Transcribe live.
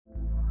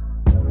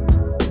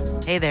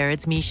Hey there,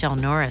 it's Michelle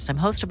Norris. I'm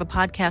host of a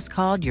podcast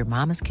called Your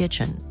Mama's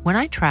Kitchen. When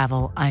I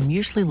travel, I'm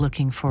usually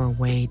looking for a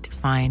way to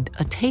find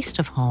a taste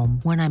of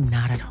home when I'm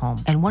not at home.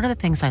 And one of the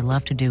things I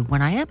love to do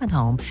when I am at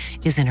home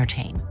is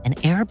entertain. And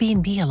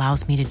Airbnb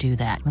allows me to do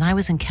that. When I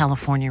was in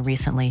California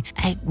recently,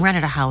 I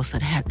rented a house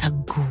that had a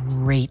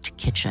great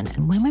kitchen.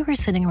 And when we were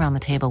sitting around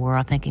the table, we were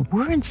all thinking,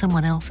 we're in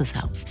someone else's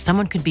house.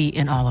 Someone could be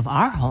in all of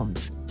our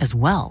homes as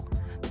well.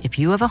 If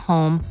you have a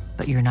home,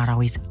 but you're not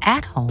always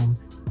at home,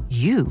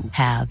 you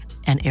have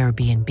an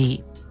Airbnb.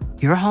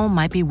 Your home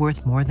might be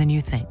worth more than you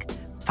think.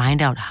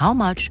 Find out how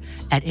much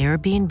at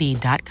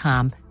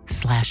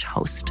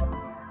airbnb.com/host.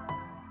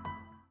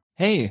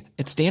 Hey,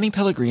 it's Danny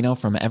Pellegrino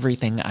from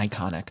Everything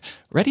Iconic.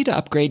 Ready to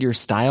upgrade your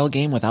style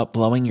game without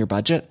blowing your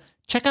budget?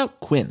 Check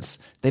out Quince.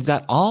 They've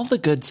got all the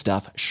good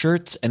stuff,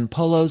 shirts and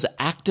polos,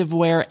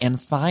 activewear,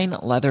 and fine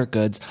leather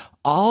goods,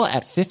 all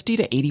at 50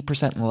 to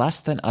 80%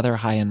 less than other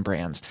high-end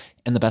brands.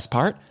 And the best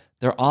part?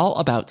 They're all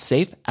about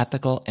safe,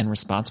 ethical, and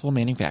responsible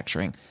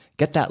manufacturing.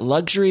 Get that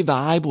luxury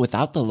vibe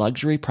without the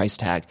luxury price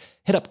tag.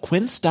 Hit up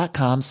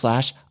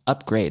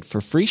quince.com/upgrade for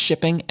free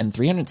shipping and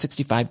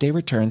 365-day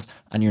returns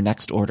on your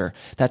next order.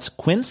 That's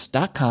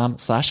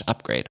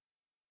quince.com/upgrade.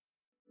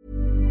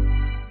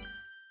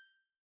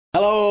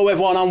 Hello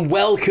everyone and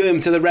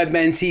welcome to the Red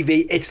Men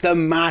TV. It's the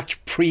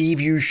match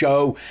preview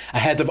show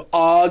ahead of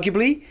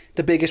arguably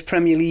the biggest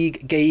Premier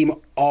League game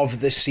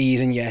of the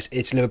season. Yes,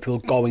 it's Liverpool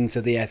going to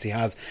the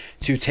Etihad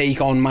to take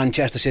on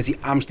Manchester City,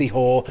 Amsley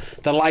Hall.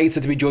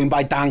 Delighted to be joined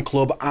by Dan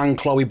Clubb and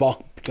Chloe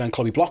Block,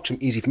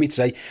 easy for me to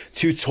say,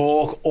 to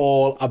talk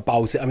all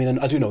about it. I mean,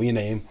 I do know your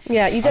name.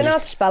 Yeah, you don't know how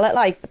to spell it,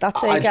 but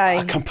that's okay.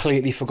 I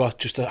completely forgot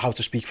just how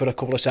to speak for a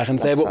couple of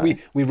seconds there, but we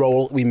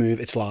roll, we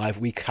move, it's live,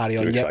 we carry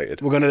on. Excited.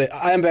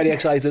 I am very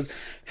excited.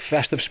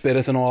 Festive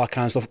spirit and all that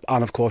kind of stuff,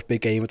 and of course,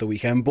 big game at the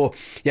weekend. But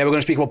yeah, we're going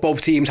to speak about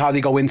both teams, how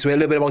they go into it, a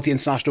little bit about the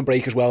international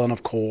break as well, and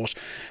of course,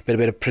 a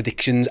bit of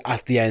predictions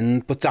at the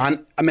end. But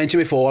Dan, I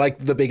mentioned before,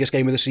 the biggest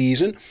game of the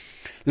season.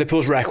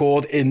 Liverpool's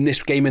record in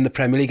this game in the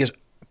Premier League is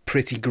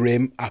pretty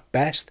grim at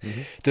best.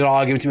 Mm-hmm. There's an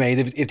argument to be made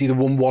if they'd either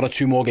won one or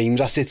two more games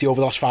at City over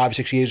the last 5 or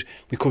 6 years,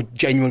 we could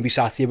genuinely be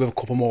sat here with a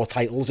couple more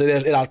titles.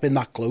 It has been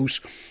that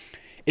close.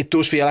 It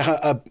does feel like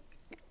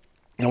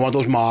one of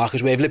those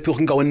markers where if Liverpool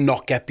can go and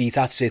not get beat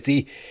at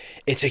City,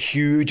 it's a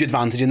huge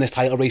advantage in this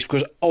title race,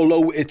 because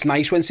although it's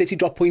nice when City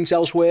drop points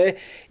elsewhere,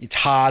 it's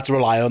hard to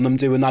rely on them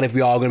doing that if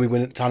we are going to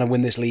be trying to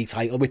win this league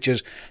title, which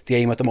is the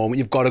aim at the moment.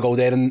 You've got to go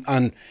there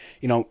and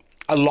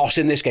a loss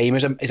in this game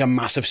is a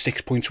massive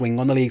 6-point swing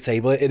on the league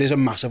table. It is a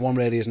massive one,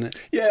 really, isn't it?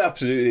 Yeah,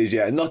 absolutely it is,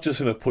 yeah. Not just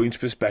from a points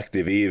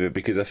perspective either,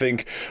 because I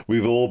think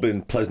we've all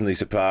been pleasantly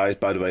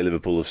surprised by the way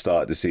Liverpool have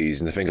started the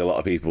season. I think a lot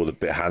of people are a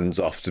bit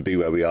hands-off to be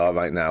where we are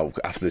right now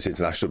after this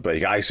international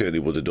break. I certainly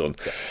would have done,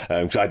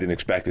 because I didn't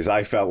expect this.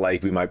 I felt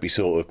like we might be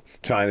sort of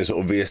trying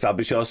to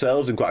re-establish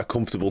ourselves in quite a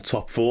comfortable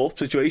top four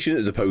situation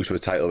as opposed to a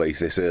title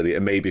race this early,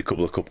 and maybe a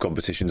couple of cup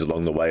competitions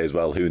along the way as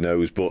well, who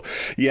knows. But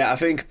yeah, I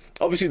think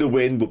obviously the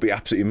win would be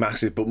absolutely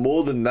massive. But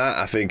more than that,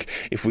 I think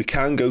if we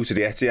can go to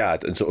the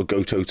Etihad and sort of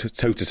go toe to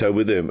toe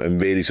with them and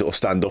really sort of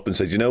stand up and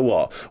say, you know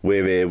what,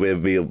 we're here, we're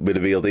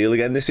the real deal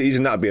again this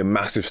season, that'd be a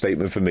massive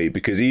statement for me.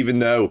 Because even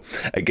though,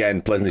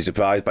 again, pleasantly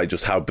surprised by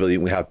just how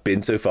brilliant we have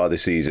been so far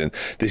this season,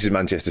 this is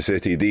Manchester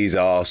City. These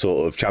are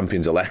sort of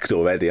champions elect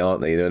already, aren't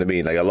they? You know what I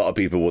mean? A lot of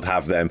people would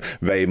have them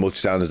very much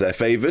down as their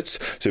favourites.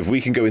 So if we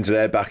can go into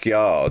their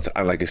backyard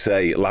and, like I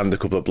say, land a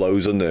couple of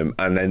blows on them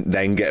and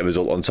then get a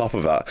result on top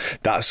of that,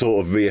 that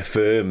sort of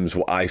reaffirms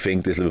what I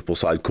think this Liverpool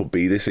side could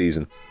be this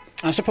season.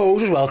 I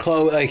suppose as well,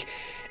 Chloe,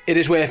 it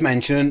is worth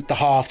mentioning the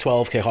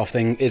 12:30 kickoff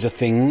thing is a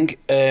thing.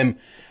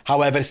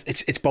 However,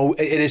 it's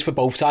both. It is for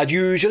both sides.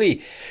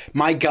 Usually,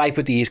 my gripe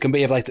with these can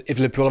be if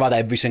Liverpool have had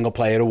every single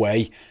player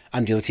away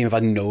and the other team have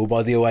had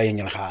nobody away, and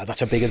you're like,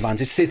 that's a big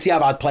advantage. City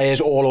have had players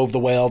all over the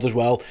world as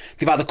well.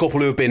 They've had a couple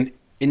who have been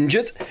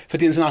injured for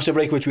the international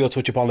break, which we'll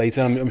touch upon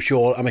later.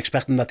 I'm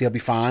expecting that they'll be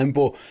fine.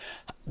 But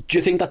do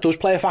you think that does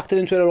play a factor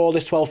into it, all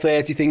this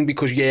 12:30 thing?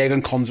 Because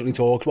Jürgen constantly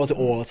talks about it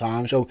all the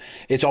time, so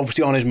it's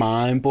obviously on his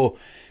mind. But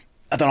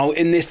I don't know,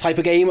 in this type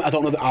of game, I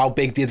don't know how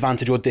big the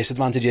advantage or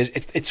disadvantage is.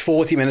 It's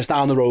 40 minutes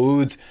down the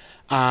road,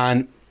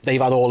 and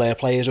they've had all their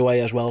players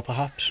away as well,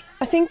 perhaps.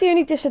 I think the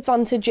only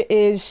disadvantage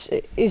is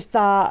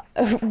that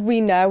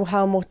we know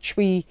how much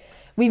we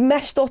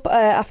messed up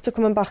after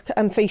coming back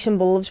and facing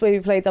Wolves, where we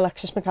played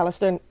Alexis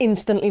McAllister, and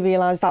instantly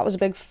realised that was a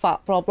big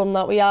fat problem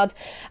that we had.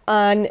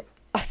 And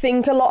I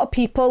think a lot of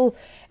people,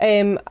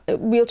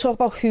 we'll talk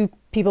about who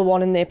people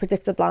want in their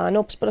predicted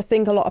lineups, but I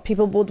think a lot of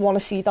people would want to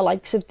see the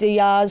likes of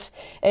Diaz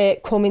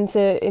come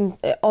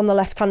on the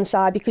left hand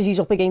side, because he's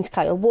up against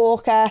Kyle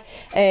Walker,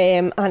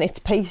 and it's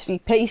pace v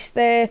pace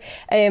there,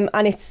 and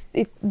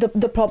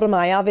the problem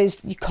I have is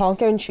you can't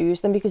go and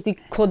choose them, because they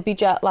could be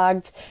jet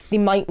lagged, they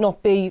might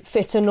not be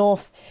fit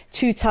enough,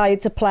 too tired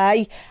to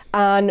play.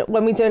 And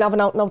when we don't have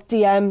an out-and-out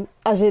DM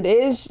as it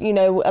is, you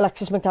know,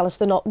 Alexis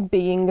McAllister not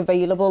being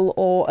available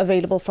or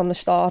available from the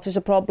start is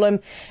a problem.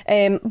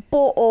 But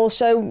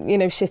also, you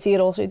know, City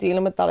are also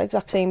dealing with that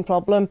exact same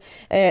problem.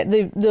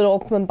 They're all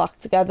coming back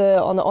together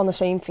on the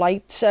same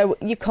flight, so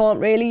you can't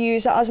really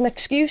use it as an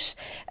excuse,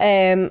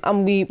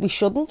 and we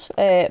shouldn't.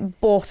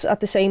 But at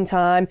the same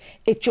time,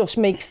 it just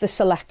makes the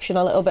selection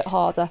a little bit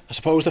harder. I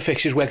suppose the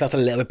fixtures worked out a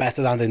little bit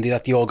better than Indy,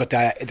 that they all got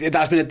there.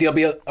 They'll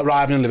be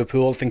arriving in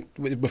Liverpool. I think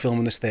we're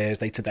filming this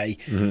Thursday today.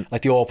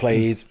 Like, they all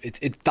played.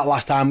 That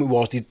last time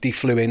they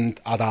flew in,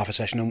 had half a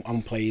session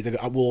and played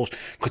at Wolves,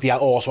 because they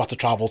also had to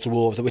travel to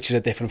Wolves, which is a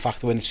different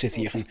factor. When it's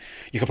City,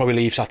 you could probably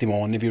leave Saturday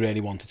morning if you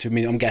really wanted to. I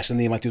mean, I'm guessing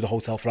they might do the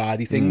Hotel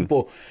Friday thing,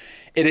 but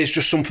it is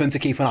just something to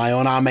keep an eye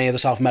on. How many of the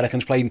South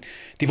Americans playing?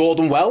 They've all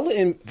done well,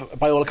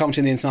 by all accounts,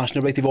 in the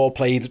international break. They've all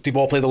played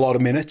a lot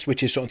of minutes,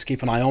 which is something to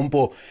keep an eye on.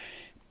 But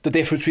the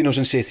difference between us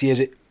and City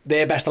is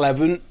their best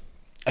 11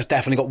 has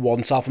definitely got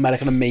one South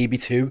American and maybe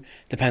two,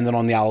 depending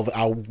on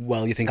how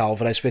well you think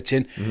Alvarez fits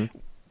in.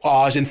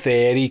 Ours, in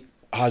theory,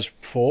 has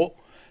 4.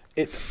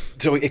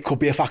 So it could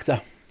be a factor.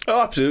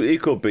 Oh, absolutely,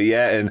 it could be,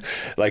 yeah. And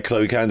like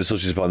Chloe kind of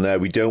touches upon there,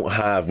 we're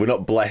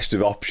not blessed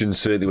with options,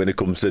 certainly when it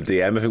comes to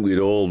DM. I think we'd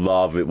all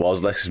rather it was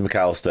Alexis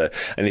McAllister,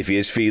 and if he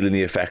is feeling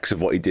the effects of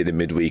what he did in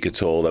midweek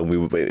at all, then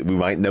we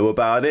might know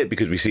about it,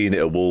 because we've seen it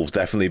at Wolves,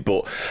 definitely.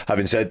 But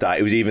having said that,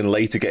 it was even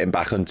later getting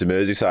back onto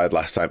Merseyside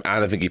last time,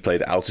 and I think he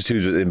played at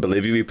altitude in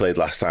Bolivia. We played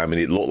last time,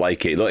 and it looked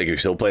like he was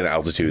still playing at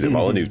altitude at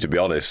Molineux, to be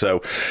honest.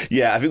 So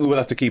yeah, I think we will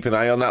have to keep an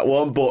eye on that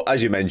one. But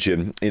as you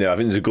mentioned, you know, I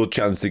think there's a good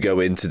chance to go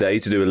in today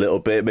to do a little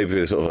bit, maybe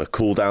a sort of a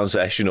cool down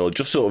session, or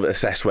just sort of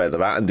assess where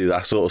they're at and do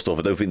that sort of stuff.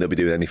 I don't think they'll be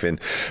doing anything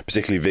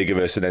particularly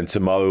vigorous, and then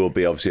tomorrow will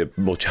be obviously a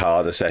much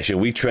harder session.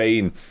 We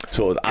train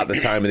sort of at the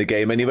time of the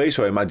game anyway,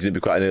 so I imagine it'll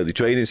be quite an early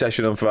training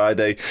session on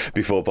Friday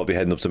before probably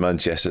heading up to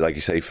Manchester, like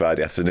you say,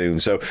 Friday afternoon.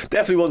 So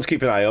definitely one to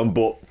keep an eye on.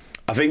 But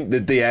I think the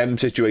DM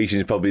situation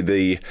is probably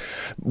the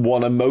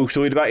one I'm most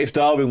worried about. If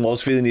Darwin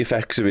was feeling the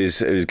effects of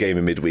his game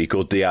in midweek,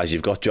 or Diaz,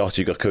 you've got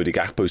Jota, you've got Cody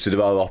Gakpo, so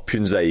there are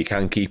options there. You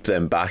can keep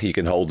them back, you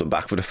can hold them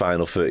back for the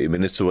final 30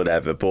 minutes or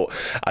whatever. But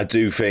I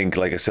do think,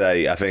 like I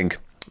say, I think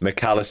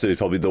McAllister is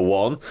probably the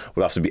one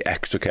we'll have to be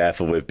extra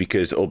careful with,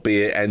 because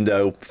albeit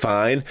Endo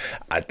fine,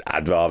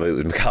 I'd rather it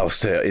was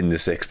McAllister in the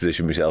 6th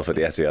position myself at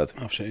the Etihad.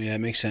 Absolutely, yeah, it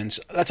makes sense.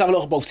 Let's have a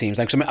look at both teams.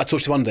 Like, I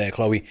touched on there,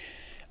 Chloe.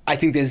 I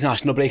think the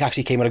international break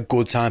actually came at a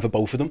good time for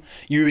both of them.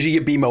 Usually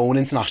you bemoan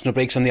international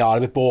breaks and they are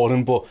a bit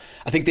boring, but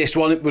I think this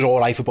one was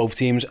all right for both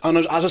teams. And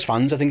as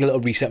fans, I think a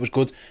little reset was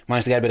good.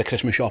 Managed to get a bit of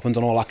Christmas shopping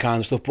and all that kind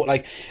of stuff. But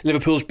like,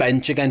 Liverpool's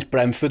bench against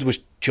Brentford was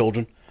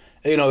children.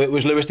 You know, it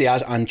was Luis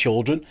Diaz and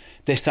children.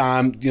 This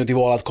time, you know, they've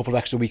all had a couple of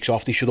extra weeks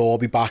off. They should all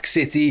be back.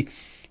 City,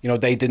 you know,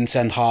 they didn't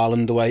send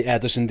Haaland away.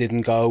 Ederson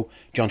didn't go.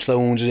 John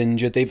Stones is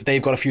injured.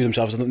 They've got a few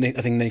themselves. I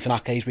think Nathan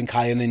Ake's been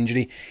carrying an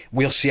injury.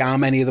 We'll see how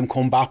many of them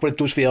come back. But it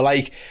does feel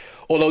like,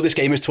 although this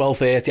game is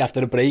 12:30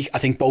 after the break, I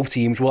think both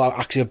teams will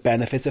actually have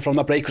benefited from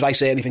that break, because I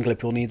certainly think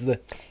Liverpool needed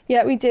it.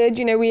 Yeah, we did.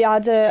 You know, we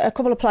had a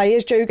couple of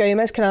players, Joe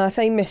Gomez,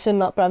 Canate, missing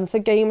that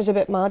Brentford game was a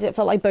bit mad. It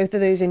felt like both of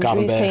those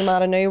injuries came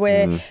out of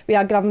nowhere. We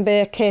had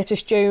Gravenberch,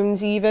 Curtis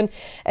Jones even.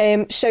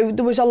 So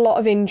there was a lot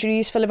of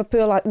injuries for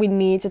Liverpool that we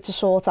needed to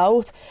sort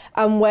out.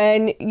 And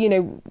when, you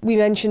know, we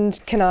mentioned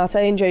Canate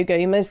and Joe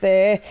Gomez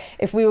there,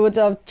 if we would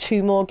have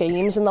 2 more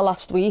games in the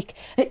last week,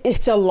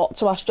 it's a lot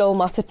to ask Joel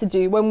Matip to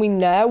do when we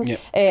know,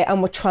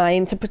 and we're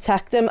trying to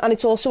protect him. And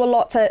it's also a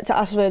lot to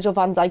ask Virgil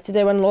van Dijk to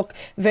do. And look,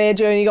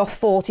 Virgil only got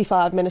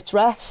 45 minutes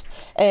rest,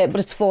 but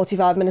it's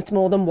 45 minutes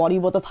more than what he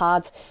would have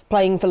had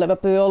playing for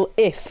Liverpool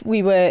if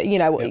we were, you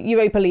know,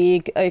 Europa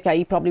League. Okay,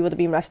 he probably would have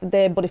been rested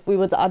there, but if we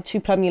would have had 2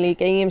 Premier League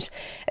games,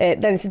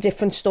 then it's a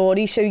different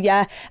story. So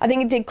yeah, I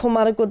think it did come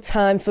at a good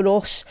time for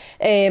us,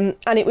 and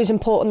it was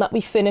important that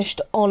we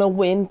finished on a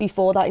win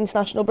before that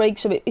international break,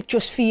 so it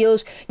just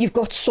feels you've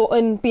got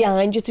something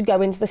behind you to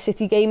go into the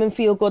City game and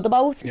feel good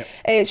about.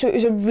 So it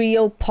was a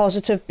real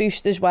positive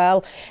boost as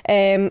well.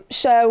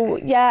 So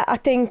yeah, I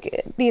think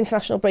the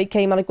international break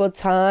came at a good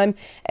time.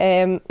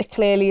 It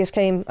clearly has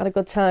came at a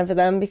good time for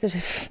them,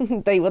 because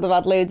they would have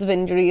had loads of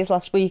injuries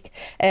last week.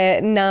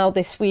 Now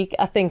this week,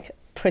 I think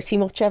pretty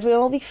much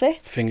everyone will be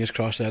fit. Fingers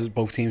crossed,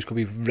 both teams could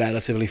be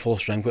relatively full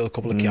strength with a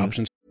couple of key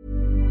absences.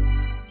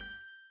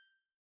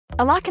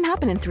 A lot can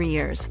happen in 3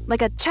 years,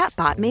 like a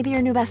chatbot may be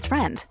your new best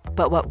friend.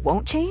 But what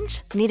won't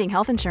change? Needing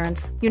health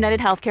insurance. United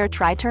Healthcare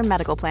Tri-Term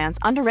Medical Plans,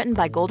 underwritten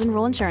by Golden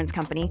Rule Insurance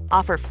Company,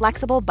 offer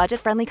flexible,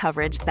 budget-friendly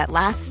coverage that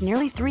lasts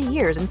nearly 3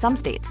 years in some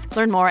states.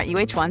 Learn more at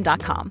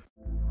uh1.com.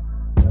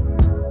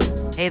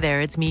 Hey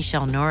there, it's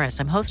Michelle Norris.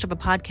 I'm host of a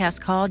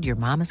podcast called Your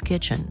Mama's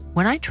Kitchen.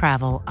 When I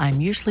travel, I'm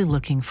usually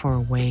looking for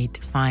a way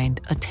to find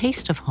a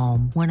taste of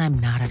home when I'm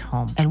not at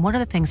home. And one of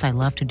the things I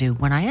love to do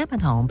when I am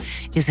at home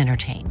is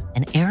entertain.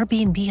 And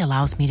Airbnb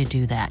allows me to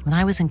do that. When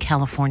I was in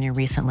California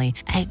recently,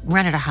 I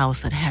rented a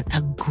house that had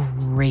a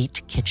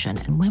great kitchen.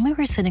 And when we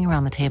were sitting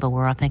around the table, we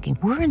were all thinking,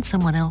 we're in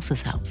someone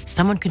else's house.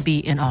 Someone could be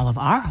in all of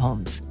our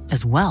homes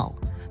as well.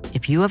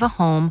 If you have a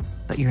home,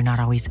 but you're not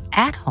always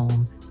at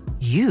home,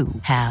 you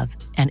have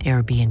an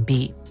Airbnb.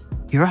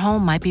 Your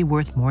home might be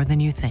worth more than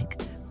you think.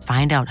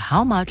 Find out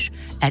how much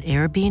at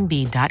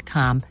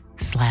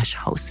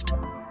airbnb.com/host.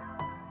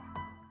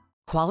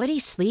 Quality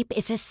sleep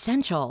is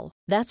essential.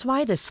 That's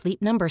why the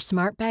Sleep Number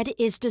Smart Bed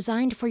is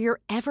designed for your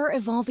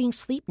ever-evolving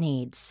sleep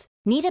needs.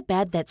 Need a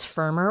bed that's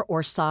firmer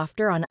or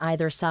softer on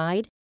either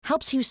side?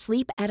 Helps you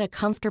sleep at a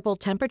comfortable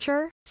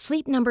temperature?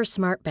 Sleep Number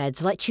Smart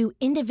Beds let you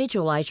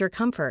individualize your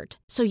comfort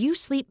so you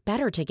sleep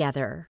better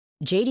together.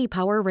 J.D.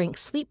 Power ranks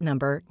Sleep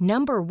Number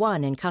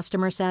 #1 in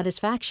customer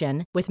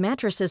satisfaction with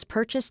mattresses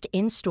purchased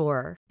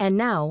in-store. And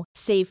now,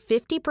 save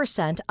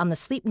 50% on the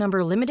Sleep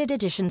Number Limited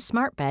Edition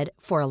Smart Bed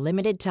for a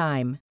limited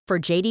time. For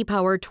J.D.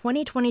 Power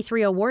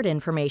 2023 award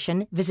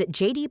information, visit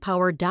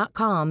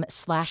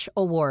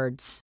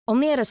jdpower.com/awards.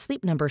 Only at a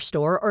Sleep Number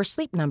store or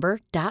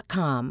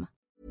sleepnumber.com.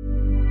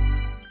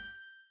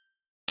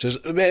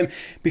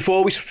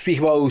 Before we speak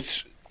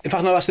about... In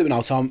fact, no, let's do it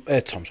now, Tom.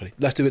 Sorry.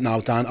 Let's do it now,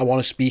 Dan. I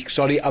want to speak,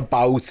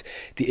 about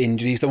the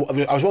injuries. I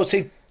was about to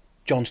say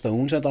John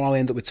Stones. I don't know how I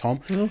end up with Tom.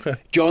 Okay.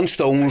 John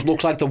Stones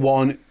looks like the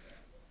one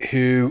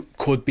who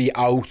could be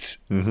out.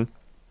 Mm-hmm.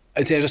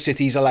 In terms of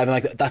City's 11,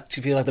 like that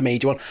feels like the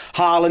major one.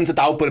 Haaland's a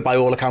doubt, but by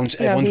all accounts,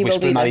 everyone's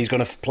whispering that he's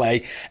going to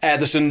play.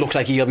 Ederson looks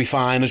like he'll be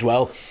fine as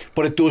well.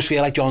 But it does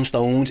feel like John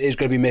Stones is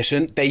going to be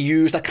missing. They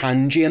used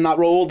Akanji in that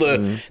role,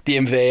 the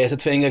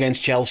inverted thing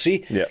against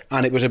Chelsea,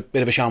 and it was a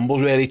bit of a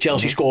shambles, really.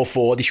 Chelsea scored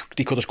 4,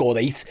 they could have scored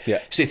 8. Yeah.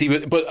 City,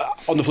 but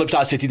on the flip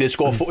side, City did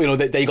score 4, you know,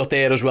 they got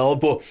there as well.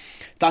 But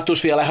that does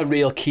feel like a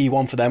real key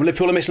one for them.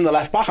 Liverpool are missing the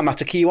left back, and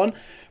that's a key one.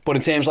 But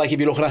in terms, like, if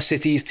you're looking at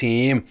City's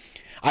team,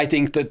 I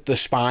think that the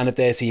spine of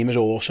their team is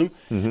awesome,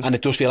 and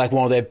it does feel like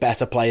one of their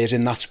better players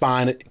in that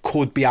spine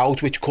could be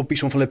out, which could be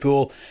something for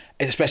Liverpool,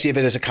 especially if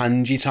it is a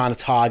Kanji trying to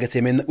target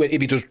him in. If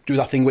he does do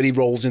that thing where he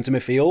rolls into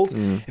midfield,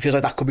 it feels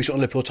like that could be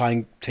something Liverpool try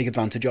and take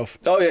advantage of.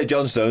 Oh yeah,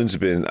 John Stones has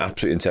been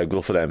absolutely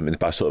integral for them in the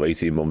past sort of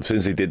 18 months.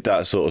 Since he did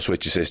that sort of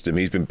switcher system,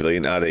 he's been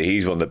brilliant at it.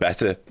 He's one of the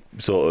better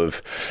sort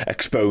of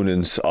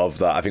exponents of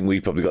that. I think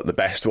we've probably got the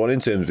best one in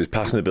terms of his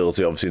passing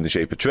ability, obviously in the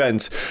shape of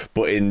Trent,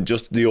 but in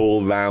just the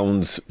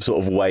all-round sort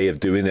of way of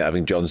doing it, I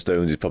think John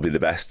Stones is probably the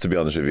best, to be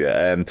honest with you.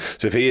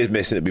 So if he is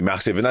missing, it'd be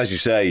massive. And as you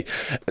say,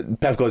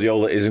 Pep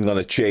Guardiola isn't going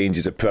to change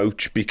his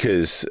approach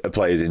because a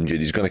player's injured.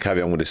 He's going to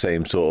carry on with the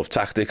same sort of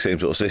tactics, same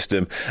sort of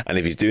system. And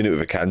if he's doing it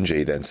with a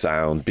Kanji, then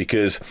sound.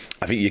 Because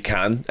I think you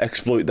can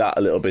exploit that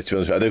a little bit, to be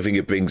honest with you. I don't think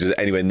it brings us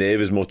anywhere near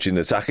as much in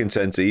the attacking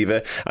sense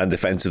either. And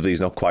defensively,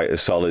 he's not quite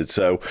as solid.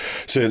 So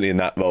certainly in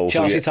that role.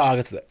 Chelsea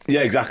targeted it.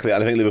 Yeah, exactly.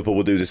 And I think Liverpool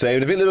will do the same.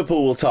 And I think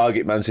Liverpool will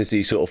target Man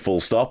City sort of full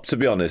stop, to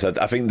be honest.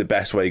 I think the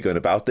best way going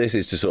about this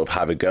is to sort of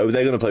have a go.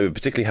 They're going to play with a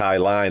particularly high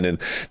line, and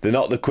they're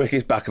not the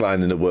quickest back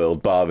line in the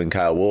world, barring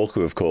Kyle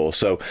Walker, of course.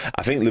 So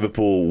I think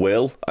Liverpool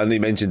will. And they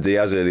mentioned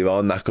Diaz earlier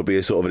on. That could be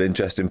a sort of an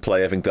interesting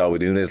play. I think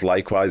Darwin Núñez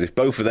likewise. If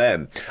both of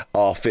them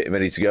are fit and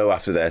ready to go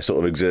after their sort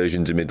of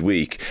exertions in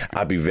midweek,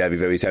 I'd be very,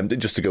 very tempted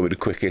just to go with the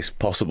quickest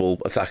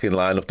possible attacking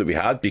lineup that we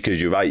had,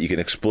 because you're right, you can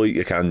exploit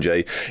your Kanji,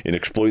 you can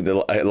exploit the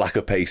lack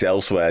of pace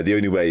elsewhere. The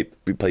only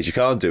place you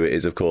can't do it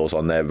is, of course,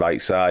 on their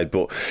right side.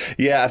 But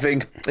yeah, I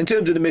think in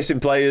terms of the missing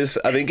players,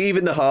 I think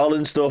even the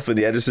Haaland stuff and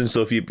the Ederson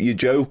stuff, you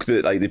joke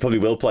that like they probably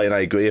will play, and I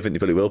agree, I think they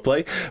probably will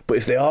play. But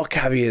if they are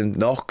carrying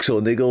knocks or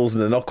niggles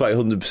and they're not quite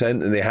 100%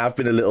 and they have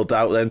been a little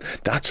doubt, then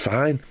that's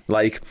fine.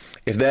 Like,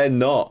 if they're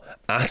not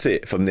at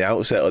it from the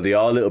outset, or they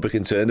are a little bit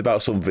concerned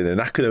about something, then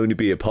that can only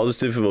be a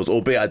positive for us.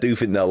 Albeit I do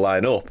think they'll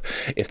line up.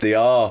 If they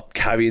are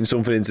carrying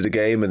something into the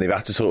game and they've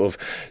had to sort of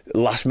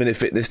last minute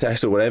fitness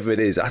test or whatever it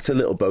is, that's a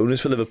little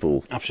bonus for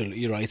Liverpool. Absolutely,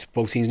 you're right.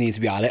 Both teams need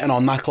to be at it. And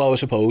on that, Chloe, I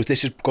suppose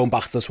this is going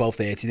back to the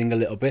 12:30 thing a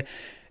little bit.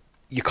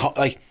 You can't,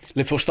 like,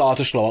 Liverpool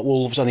started slow at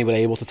Wolves and they were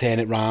able to turn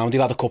it round.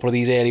 They've had a couple of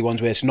these early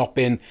ones where it's not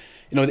been,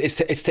 you know,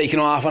 it's taken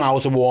half an hour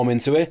to warm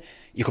into it.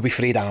 You could be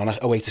 3 down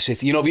away to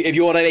City. You know, if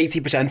you're at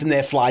 80% and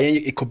they're flying,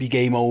 it could be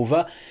game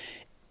over.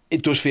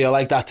 It does feel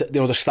like that,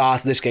 you know, the start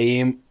of this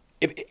game.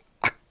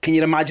 Can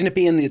you imagine it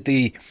being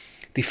the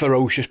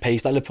ferocious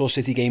pace that Liverpool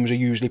City games are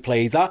usually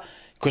played at?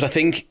 Because I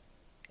think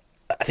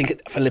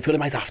for Liverpool it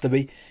might have to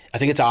be. I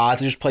think it's hard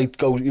to just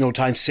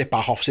try and sit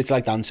back off City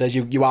like Dan says.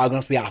 You are going to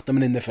have to be at them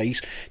and in the face.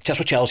 That's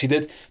what Chelsea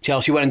did.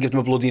 Chelsea went and gave them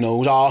a bloody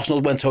nose.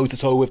 Arsenal went toe to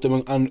toe with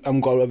them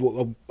and got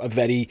a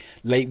very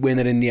late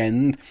winner in the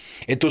end.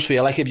 It does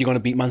feel like if you're going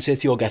to beat Man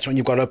City or get on,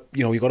 you've got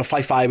to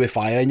fight fire with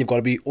fire, and you've got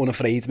to be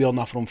unafraid to be on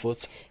that front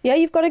foot. Yeah,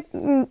 you've got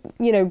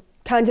to,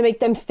 kind of make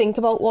them think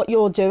about what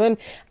you're doing.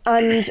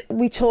 And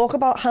we talk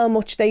about how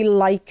much they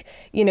like,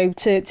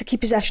 to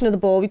keep possession of the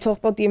ball. We talk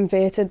about the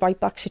inverted right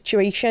back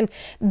situation.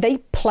 They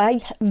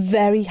play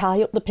very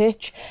high up the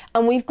pitch,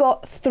 and we've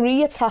got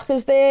 3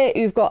 attackers there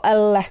who've got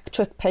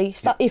electric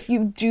pace that if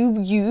you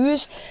do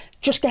use,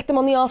 just get them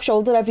on the half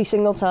shoulder every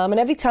single time, and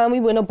every time we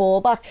win a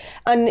ball back.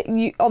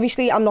 And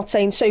obviously, I'm not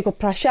saying soak up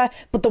pressure,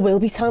 but there will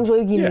be times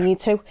where you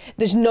need to.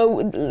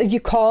 You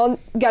can't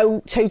go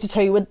toe to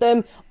toe with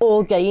them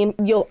all game.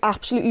 You'll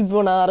absolutely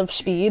run out of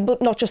speed.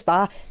 But not just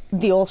that,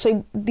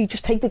 they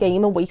just take the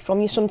game away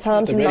from you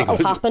sometimes, and really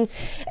that'll happen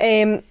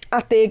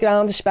at their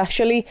ground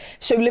especially.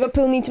 So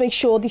Liverpool need to make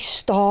sure they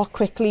start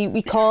quickly.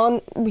 We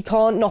can't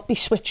not be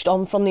switched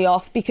on from the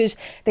off, because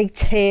they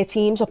tear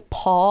teams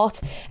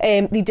apart.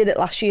 They did it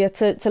last year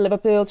to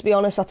Liverpool, to be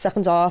honest. That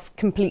second half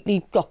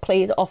completely got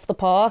played off the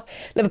park.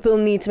 Liverpool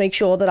need to make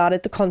sure they're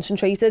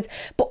concentrated,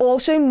 but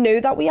also know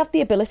that we have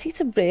the ability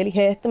to really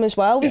hurt them as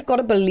well. We've got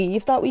to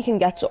believe that we can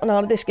get something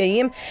out of this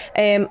game,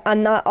 and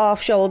that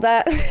half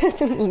shoulder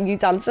you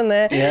dancing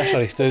there. Yeah,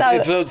 sorry. For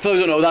those who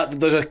don't know, that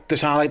there's the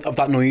sound of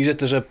that noise.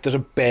 There's a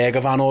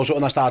burger van or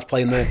something that starts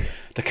playing the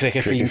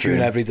cricket theme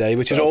tune every day,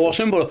 which is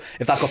awesome. But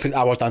if that got picked,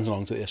 I was dancing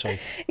along to it. Yeah, sorry.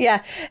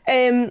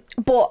 Yeah,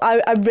 but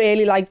I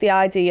really like the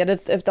idea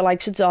of the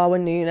likes of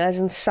Darwin Núñez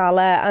and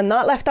Salah, and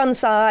that left hand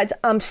side.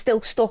 I'm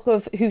still stuck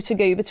of who to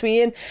go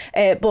between,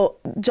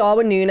 but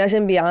Darwin Núñez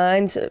in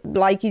behind,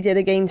 like he did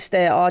against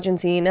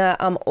Argentina.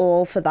 I'm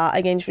all for that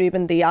against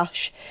Ruben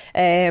Dias,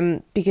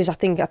 because I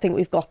think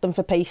we've got them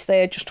for pace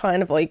there. Just try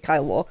and avoid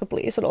Kyle Walker,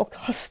 please, at all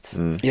costs.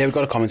 Yeah, we've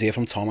got a comment here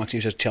from Tom actually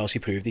who says Chelsea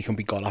proved he can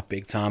be got at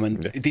big time,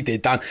 and they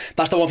did, Dan.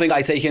 That's the one thing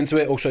I take into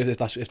it. Also, if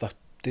that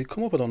did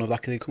come up, I don't know if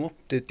that did come up.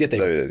 They did.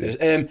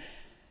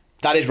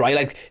 That is right.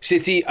 Like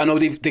City, I know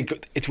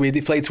it's weird.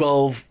 They played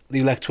 12.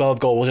 They let 12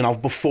 goals and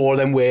out before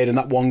them were in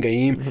that one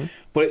game.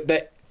 But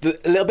they're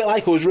a little bit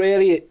like us,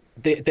 really.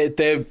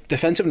 Their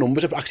defensive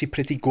numbers are actually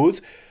pretty good.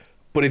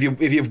 But if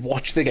you've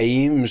watched the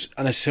games,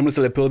 and it's similar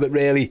to Liverpool a bit,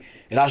 really,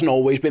 it hasn't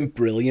always been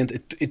brilliant.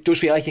 It does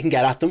feel like you can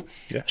get at them.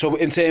 Yeah. So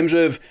in terms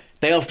of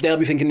they'll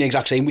be thinking the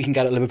exact same we can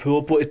get at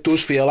Liverpool, but it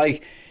does feel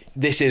like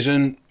this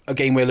isn't a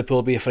game where Liverpool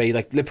will be afraid.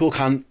 Like Liverpool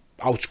can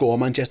outscore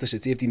Manchester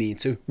City if they need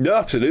to. No,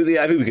 absolutely.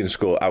 I think we can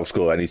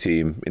outscore any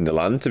team in the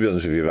land, to be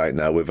honest with you, right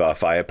now, with our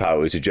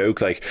firepower. It's a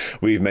joke. Like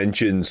we've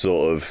mentioned,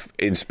 sort of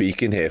in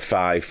speaking here,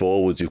 5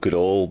 forwards who could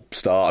all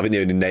start. I think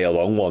the only nail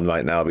on one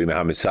right now would be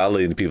Mohamed Salah,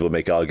 and people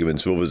make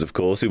arguments for others, of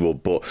course they will,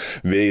 but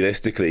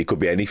realistically it could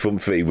be any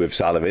front three with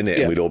Salah in it,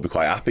 and we'd all be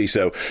quite happy.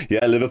 So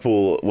yeah,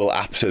 Liverpool will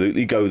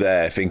absolutely go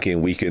there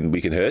thinking we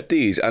can hurt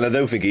these, and I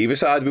don't think either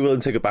side will be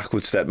willing to take a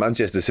backward step.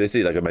 Manchester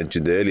City, like I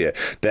mentioned earlier,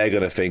 they're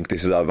going to think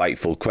this is our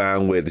rightful crown.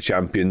 We're the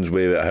champions,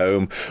 we're at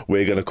home,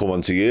 we're going to come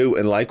on to you.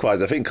 And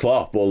likewise, I think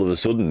Klopp, all of a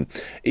sudden,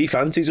 he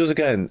fancies us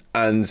again.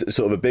 And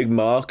sort of a big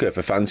marker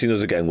for fancying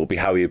us again will be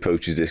how he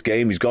approaches this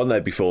game. He's gone there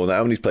before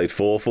now and he's played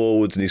 4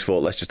 forwards and he's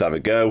thought, let's just have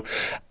a go.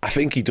 I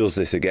think he does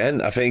this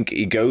again. I think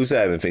he goes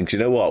there and thinks, you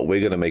know what,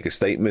 we're going to make a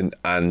statement,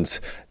 and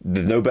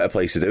there's no better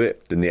place to do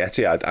it than the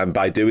Etihad. And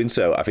by doing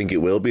so, I think it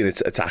will be an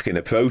attacking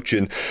approach.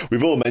 And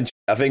we've all mentioned,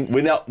 I think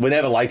we're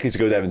never likely to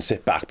go there and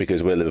sit back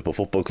because we're Liverpool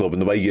Football Club,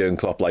 and the way Jurgen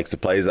Klopp likes to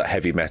play is that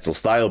heavy metal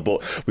style,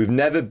 but we've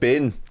never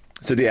been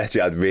to the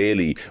Etihad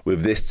really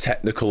with this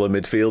technical a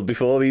midfield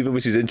before, even,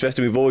 which is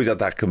interesting. We've always had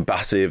that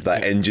combative,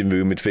 that engine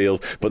room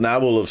midfield, but now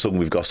all of a sudden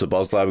we've got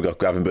Szoboszlai, we've got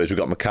Gravenberch, we've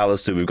got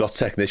McAllister, we've got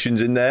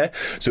technicians in there,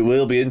 so it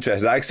will be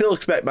interesting. I still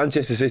expect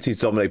Manchester City to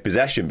dominate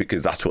possession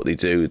because that's what they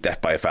do,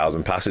 death by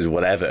 1,000 passes,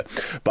 whatever,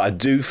 but I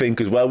do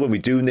think as well, when we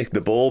do nick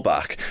the ball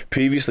back,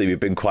 previously we've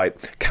been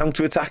quite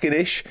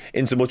counter-attacking-ish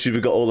in so much as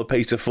we've got all the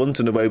pace up front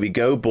and away we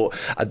go, but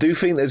I do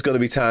think there's going to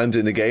be times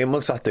in the game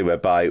on Saturday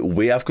whereby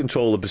we have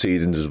control of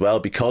proceedings as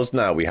well, because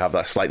now we have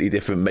that slightly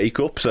different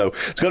makeup. So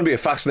it's going to be a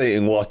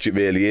fascinating watch, it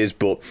really is.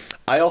 But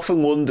I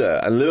often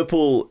wonder, and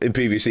Liverpool in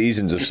previous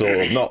seasons have sort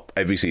of, not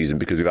every season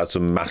because we've had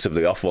some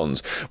massively off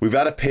ones, we've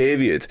had a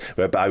period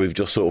whereby we've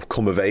just sort of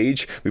come of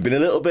age. We've been a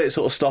little bit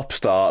sort of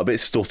stop-start, a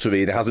bit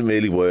stuttery, it hasn't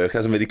really worked, it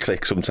hasn't really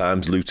clicked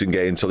sometimes, Luton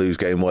game, Toulouse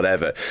game,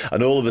 whatever.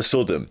 And all of a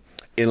sudden,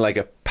 in like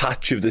a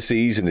patch of the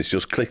season, it's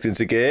just clicked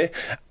into gear,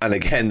 and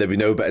again there'd be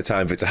no better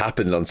time for it to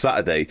happen on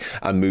Saturday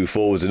and move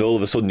forwards, and all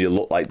of a sudden you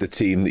look like the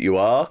team that you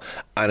are,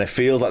 and it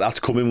feels like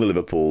that's coming with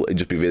Liverpool. It'd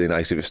just be really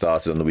nice if it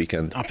started on the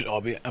weekend. It'll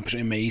be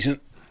absolutely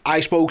amazing. I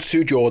spoke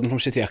to Jordan from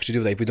City actually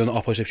the other day. We've done an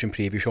opposition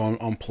preview show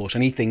on Plus,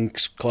 and he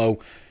thinks, Chloe,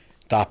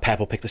 that Pep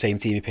will pick the same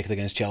team he picked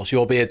against Chelsea,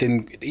 albeit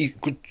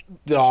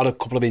there are a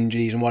couple of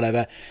injuries and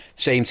whatever.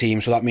 Same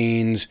team, so that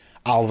means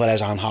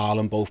Alvarez and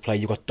Haaland both play.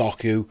 You've got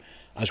Doku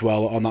as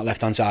well on that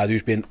left hand side,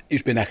 who's been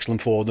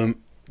excellent for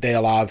them.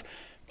 They'll have,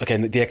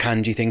 again, the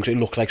Akanji thing, so it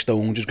looks like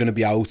Stones is going to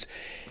be out.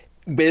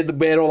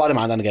 Bear all that in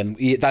mind, and again,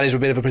 that is a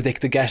bit of a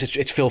predicted guess.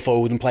 It's Phil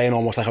Foden playing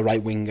almost like a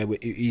right winger.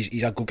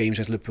 He's had good games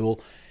against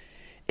Liverpool.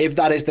 If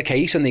that is the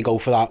case and they go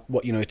for that,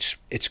 it's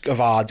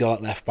Gvardiol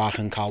at left back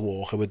and Kyle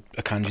Walker with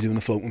Akanji doing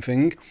the floating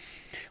thing,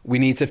 we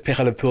need to pick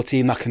a Liverpool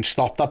team that can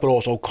stop that but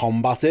also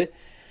combat it.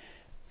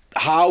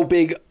 How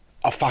big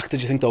a factor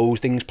do you think those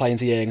things play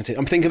into Jurgen's?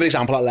 I'm thinking of an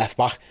example at left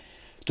back.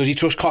 Does he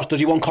trust Does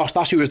he want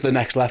Kostas, who is the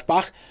next left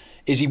back?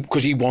 Is he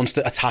because he wants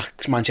to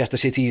attack Manchester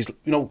City's?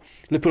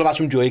 Liverpool have had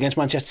some joy against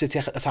Manchester City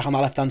attack on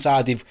that left hand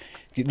side.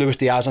 Luis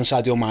Diaz and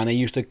Sadio Mane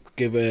used to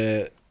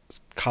give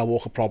Kyle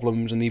Walker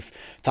problems, and they've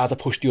tried to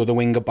push the other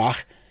winger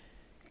back.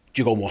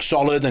 Do you go more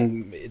solid?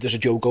 And there's a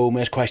Joe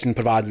Gomez question,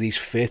 provided he's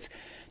fit.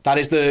 That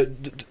is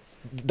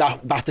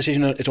that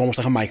decision, it's almost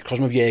like a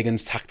microcosm of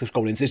Jurgen's tactics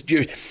going into this. Do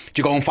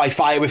you go and fight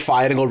fire with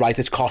fire and go, right,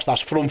 it's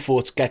Costas front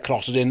foot, get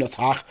crosses in,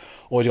 attack,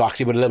 or do you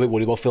actually be a little bit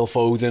worried about Phil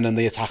Foden and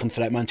the attacking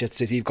threat Manchester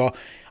City? You've got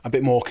a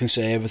bit more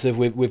conservative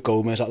with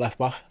Gomez at left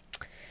back.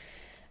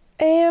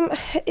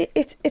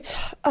 It's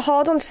a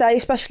hard one to say,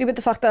 especially with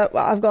the fact that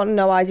I've got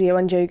no idea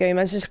when Joe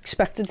Gomez is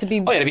expected to be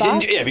back.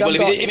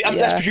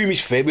 Let's presume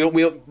he's fit.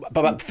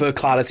 But for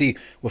clarity,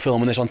 we're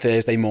filming this on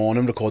Thursday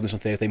morning, recording this on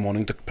Thursday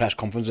morning. The press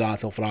conference is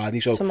until Friday,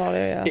 so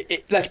tomorrow.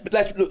 Yeah.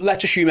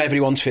 Let's assume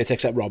everyone's fit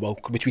except Robbo,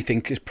 which we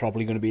think is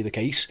probably going to be the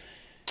case.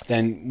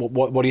 Then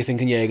what do you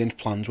think Jurgen's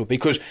plans would be?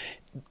 Because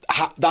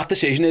that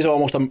decision is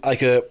almost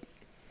like a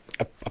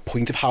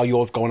point of how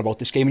you're going about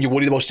this game. Are you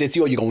worried about City,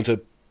 or are you going to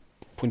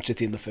punch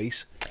City in the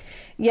face?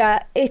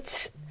 Yeah,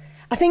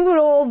 I think we're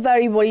all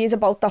very worried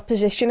about that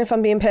position, if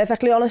I'm being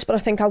perfectly honest, but I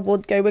think I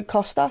would go with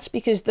Costas,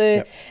 because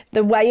the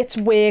way it's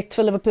worked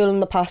for Liverpool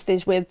in the past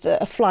is with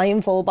a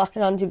flying fullback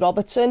and Andy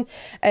Robertson,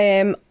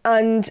 and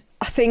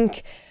I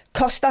think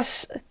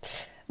Costas,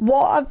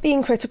 what I've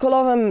been critical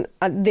of him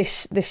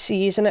this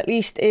season at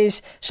least,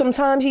 is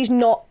sometimes he's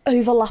not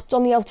overlapped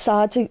on the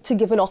outside to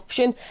give an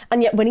option,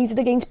 and yet when he did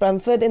against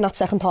Brentford in that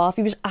second half,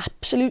 he was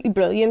absolutely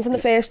brilliant. In the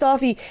first half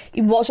he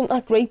wasn't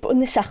that great, but in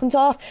the second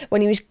half,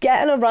 when he was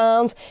getting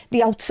around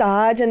the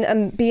outside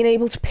and being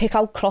able to pick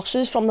out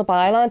crosses from the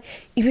byline,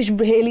 he was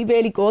really,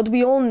 really good.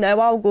 We all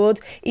know how good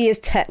he is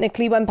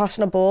technically when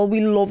passing a ball. We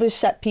love his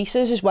set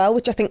pieces as well,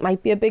 which I think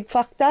might be a big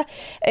factor.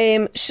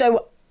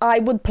 So I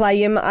would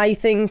play him. I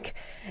think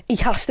he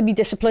has to be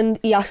disciplined,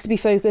 he has to be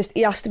focused,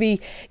 he has to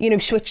be,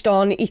 switched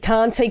on. He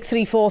can't take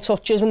 3-4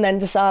 touches and then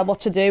decide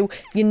what to do.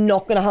 You're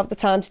not going to have the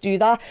time to do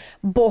that.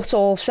 But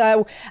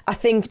also, I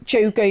think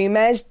Joe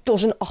Gomez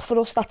doesn't offer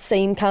us that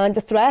same kind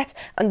of threat.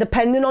 And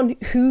depending on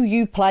who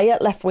you play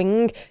at left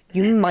wing,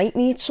 you might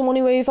need someone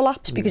who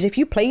overlaps, because if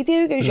you play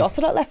Diogo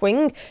Jota at left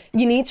wing,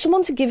 you need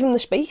someone to give him the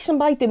space, and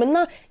by doing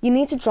that, you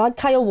need to drag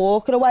Kyle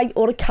Walker away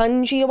or a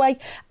Kanji away,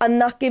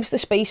 and that gives the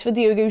space for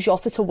Diogo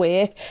Jota to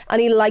work,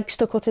 and he likes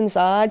to cut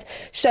inside.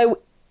 So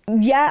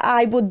yeah,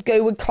 I would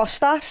go with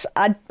Costas.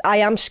 I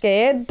am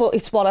scared, but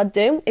it's what I'd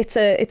do. It's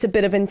a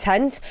bit of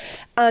intent,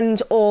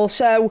 and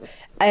also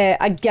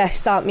I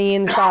guess that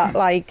means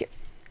that,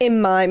 in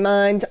my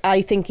mind,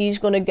 I think he's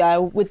going to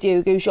go with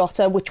Diogo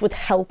Jota, which would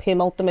help him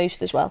out the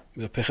most as well.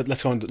 Let's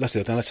do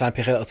it then. Let's try and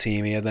pick a little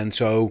team here then.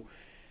 So,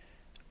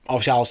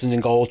 obviously, Alisson's in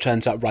goal,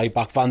 Trent's at right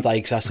back, Van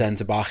Dijk's at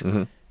centre back.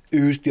 Mm-hmm.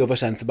 Who's the other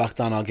centre back,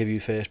 Dan? I'll give you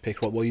first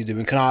pick. What are you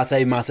doing?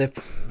 Kanate, Matip?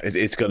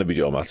 It's going to be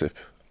Joe Matip.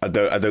 I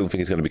don't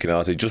think it's going to be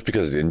Kanate, just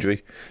because of the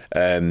injury.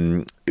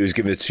 It was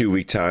given a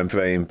 2-week time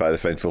frame by the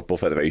French Football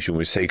Federation,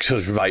 which takes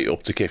us right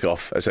up to kick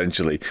off,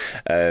 essentially.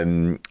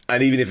 And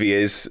even if he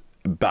is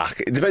back,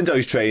 it depends how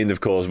he's trained,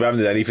 of course. We haven't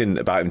heard anything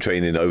about him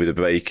training over the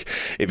break.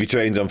 If he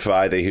trains on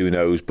Friday, who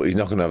knows, but he's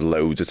not going to have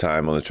loads of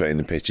time on the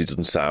training pitch, it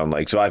doesn't sound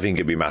like. So I think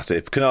it'd be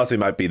Matip. Kanate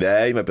might be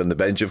there, he might be on the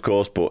bench, of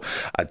course, but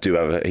I do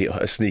have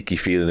a sneaky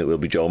feeling it will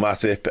be Joel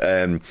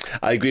Matip.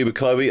 I agree with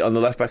Chloe on the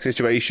left back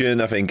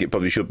situation. I think it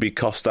probably should be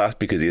Costas,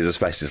 because he is a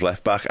specialist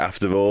left back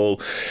after all.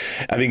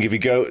 I think if you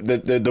go,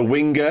 the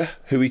winger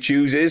who he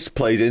chooses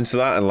plays into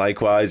that, and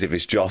likewise if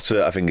it's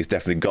Jota, I think it's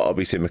definitely got to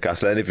be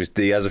Tsimikas. If it's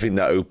Diaz, I think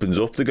that opens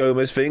up the Gomez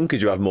thing,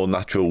 because you have more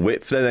natural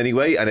width then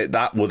anyway, and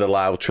that would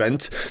allow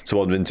Trent to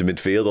wander into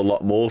midfield a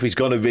lot more. If he's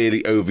going to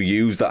really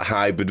overuse that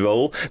hybrid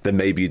role, then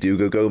maybe you do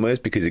go Gomez,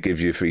 because it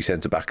gives you 3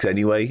 centre backs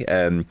anyway.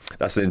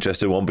 That's an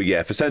interesting one. But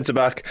yeah, for centre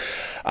back,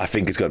 I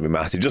think it's going to be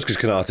Matip, just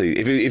because Kanate,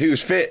 if he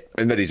was fit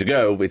and ready to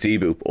go, it's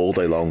Ibu all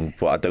day long,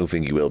 but I don't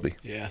think he will be.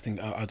 Yeah,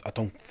 I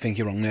don't think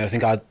you're wrong there. I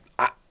think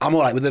I'm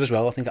alright with it as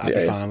well. I think I'd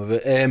be fine with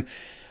it.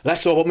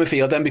 Let's talk about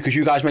midfield then, because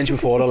you guys mentioned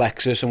before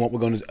Alexis and what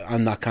we're going to,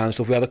 and that kind of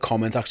stuff. We had a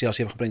comment, actually, I'll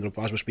see if I can bring it up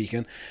as we're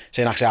speaking,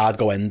 saying actually I'd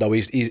go Endo.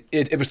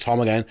 It was Tom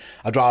again.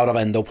 I'd rather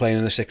have Endo playing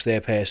in a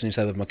 6th person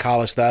instead of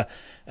McAllister.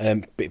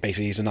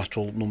 Basically, he's a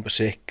natural number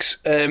 6.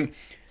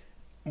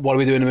 What are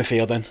we doing in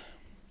midfield then?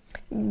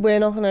 We're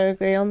not going to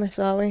agree on this,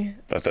 are we?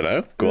 I don't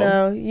know. Go on.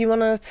 No, you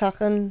want an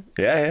attacking.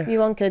 Yeah. You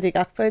want Cody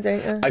Gakpo,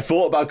 don't you? I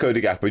thought about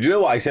Cody Gakpo. Do you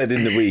know what I said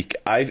in the week?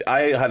 I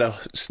had a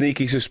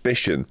sneaky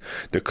suspicion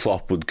that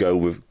Klopp would go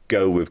with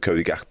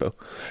Cody Gakpo,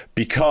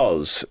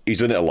 because he's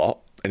done it a lot.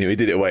 Anyway, he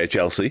did it away at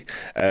Chelsea.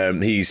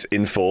 He's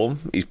in form.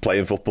 He's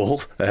playing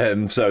football.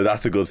 So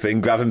that's a good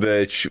thing.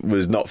 Gravenberch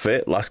was not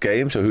fit last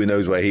game, so who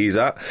knows where he's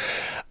at.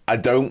 I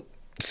don't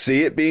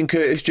see it being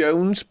Curtis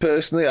Jones,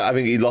 personally. I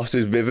think he lost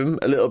his rhythm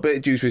a little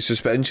bit due to his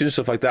suspension,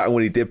 stuff like that, and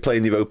when he did play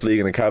in the Europa League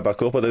and the Carabao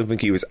Cup, I don't think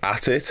he was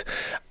at it.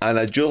 And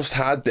I just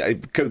had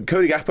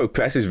Cody Gakpo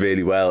presses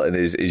really well, and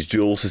his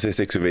dual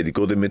statistics are really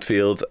good in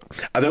midfield.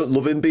 I don't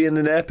love him being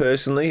in there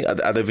personally.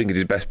 I don't think it's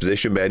his best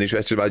position by any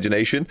stretch of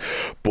imagination,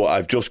 but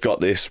I've just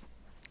got this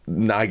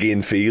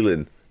nagging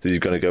feeling that he's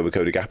going to go with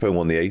Cody Gakpo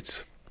and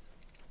 1-8.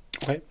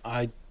 Okay,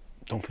 I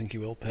don't think he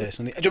will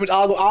personally.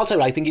 I'll tell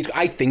you, I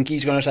think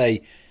he's going to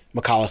say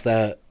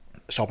McAllister,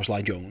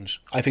 Szoboszlai, Jones.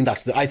 I think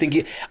that's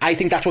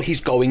what he's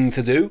going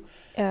to do.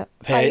 Yeah.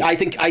 I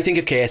think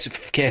if Curtis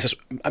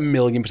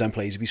 1,000,000%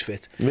 plays if he's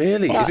fit.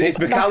 Really? Is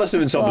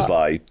McAllister and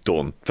Szoboszlai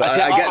done?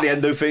 I get the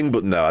Endo thing,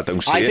 but no, I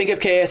don't see it. I think if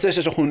Curtis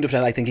is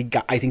 100%, I think he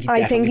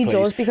definitely plays.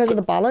 Does because of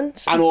the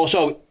balance. And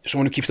also,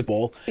 someone who keeps the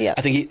ball. Yeah.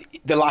 I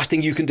think the last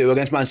thing you can do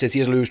against Man City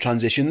is lose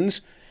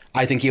transitions.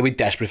 I think he'll be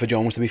desperate for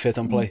Jones to be fit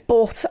and play.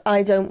 But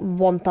I don't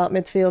want that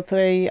midfield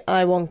three.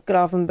 I want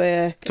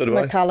Gravenberch,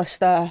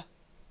 McAllister,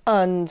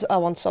 and I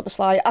want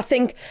Szoboszlai.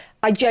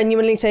 I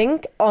genuinely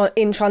think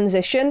in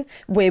transition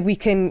where we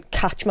can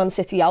catch Man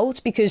City out,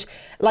 because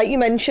like you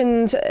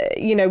mentioned,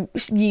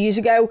 years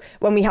ago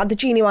when we had the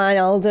Gini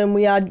Wijnaldum,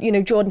 we had,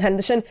 Jordan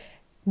Henderson,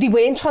 they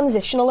weren't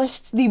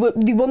transitionalists.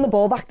 They won the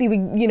ball back. They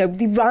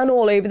ran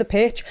all over the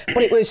pitch,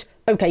 but it was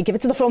okay, give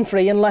it to the front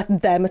three and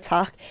let them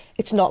attack.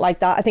 It's not like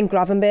that. I think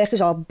Gravenberch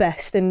is our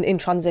best in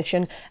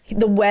transition.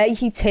 The way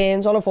he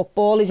turns on a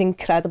football is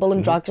incredible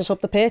and drags us up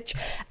the pitch.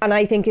 And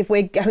I think if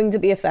we're going to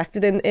be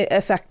effective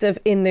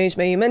in those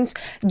moments,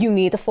 you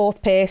need a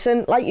fourth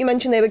person. Like you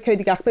mentioned there with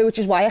Cody Gakpo, which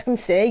is why I can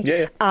say,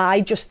 yeah.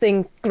 I just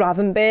think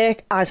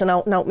Gravenberch as an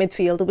out-and-out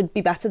midfielder would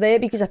be better there,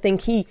 because I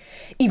think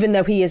even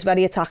though he is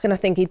very attacking, I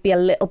think he'd be a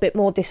little bit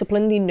more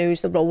disciplined. He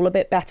knows the role a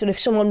bit better. If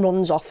someone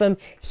runs off him,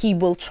 he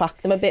will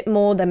track them a bit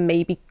more than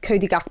maybe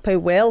Cody Gakpo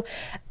will.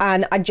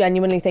 And I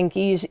genuinely think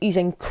he's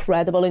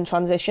incredible in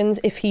transitions.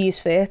 If he's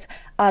fit,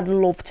 I'd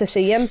love to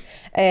see him,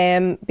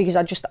 because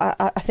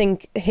I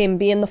think him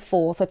being the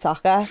fourth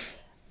attacker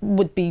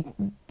would be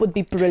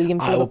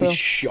brilliant for I Liverpool. would be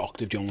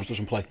shocked if Jones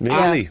doesn't play.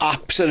 Really?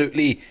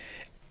 Absolutely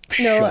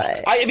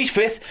shocked. If he's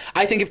fit,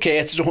 I think if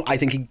Curtis, I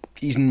think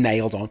he's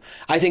nailed on.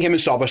 I think him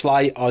and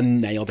Szoboszlai are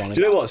nailed on.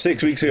 Do you know what?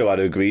 6 weeks ago, I'd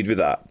have agreed with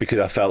that, because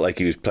I felt like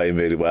he was playing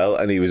really well,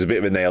 and he was a bit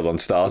of a nailed on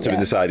starter in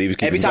the side. He was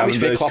every time he's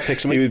fit, Klopp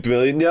picks him. He was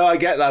brilliant. No, I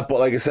get that, but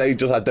like I say,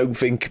 I don't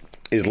think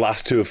his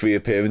last 2 or 3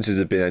 appearances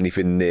have been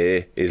anything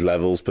near his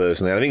levels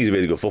personally. And I think he's a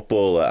really good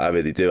footballer. I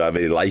really do. I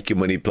really like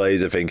him when he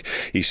plays. I think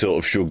he sort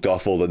of shrugged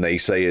off all the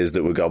naysayers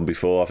that were gone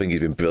before. I think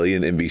he's been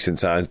brilliant in recent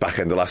times, back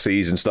end of last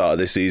season, start of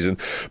this season.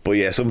 But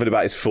yeah, something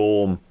about his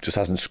form just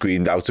hasn't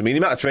screamed out to me. He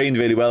might have trained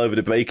really well over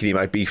the break and he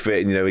might be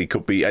fit, and he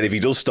could be. And if he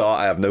does start,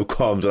 I have no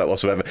qualms with that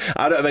whatsoever.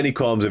 I don't have any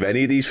qualms with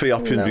any of these 3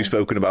 options we've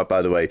spoken about,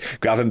 by the way.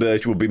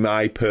 Gravenberch would be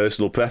my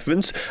personal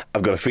preference.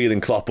 I've got a feeling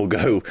Klopp will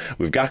go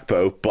with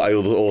Gakpo, but I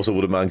also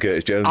wouldn't mind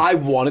Curtis Jones. I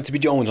want it to be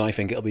Jones, and I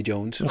think it'll be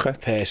Jones. Okay.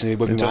 Personally,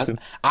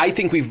 I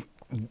think we've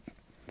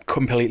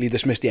completely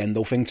dismissed the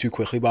Endo thing too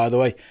quickly, by the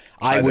way.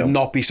 I would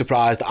not be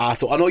surprised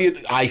at all.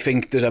 I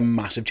think there's a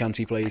massive chance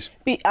he plays.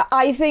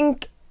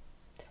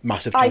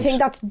 Massive chance. I think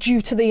that's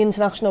due to the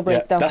international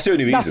breakdown. That's the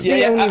only reason. That's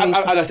the only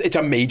reason. It's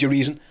a major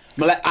reason.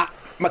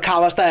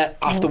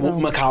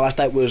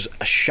 McAllister was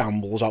a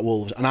shambles at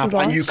Wolves,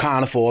 and you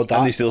can't afford that.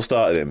 And they still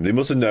started him. They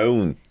must have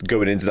known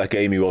going into that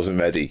game he wasn't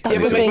ready. But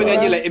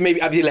then maybe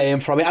have you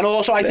learned from it. And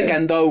also, I think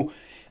Endo,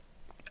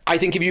 I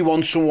think if you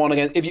want someone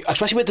again,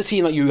 especially with the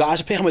team like you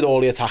guys are picking with all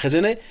the attackers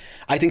in it,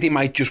 I think they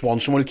might just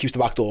want someone who keeps the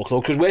back door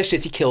closed. Because where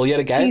City kill you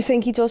again. Do you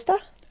think he does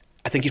that?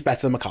 I think he's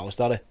better than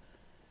McAllister.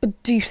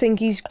 But do you think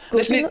he's good?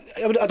 Listen,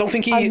 I don't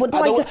think he. I don't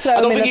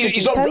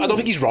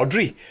think he's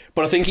Rodri,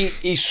 but I think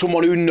he's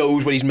someone who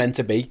knows what he's meant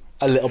to be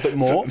a little bit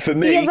more. For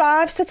me, he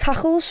arrives to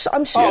tackles.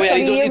 I'm sure.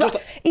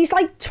 He's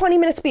like 20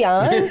 minutes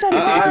behind.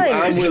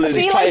 I'm willing.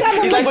 He's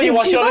like when you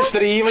watch it on the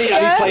stream and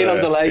he's playing on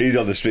delay. He's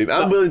on the stream.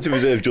 I'm willing to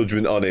reserve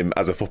judgment on him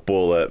as a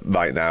footballer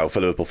right now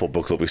for Liverpool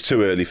Football Club. It's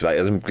too early for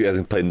that. He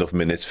hasn't played enough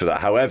minutes for that.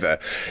 However,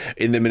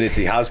 in the minutes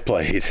he has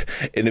played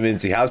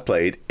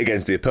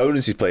against the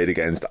opponents he's played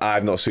against,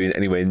 I've not seen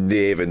anywhere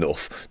near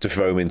enough to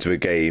throw him into a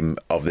game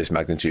of this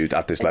magnitude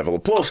at this level.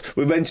 Plus,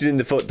 we're mentioning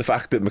the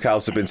fact that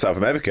McAllister's been in South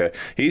America.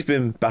 He's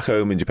been back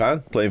home in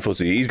Japan playing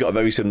footy. He's got a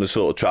very similar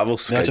sort of travel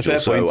schedule,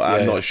 so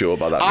I'm not sure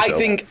about that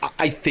myself.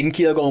 I think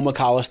he'll go on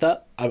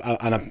McAllister,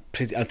 and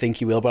I think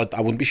he will, but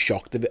I wouldn't be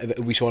shocked if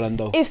we saw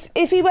Endo.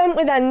 If he went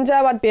with Endo,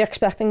 I'd be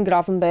expecting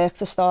Gravenberch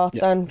to start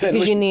then,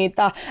 because you need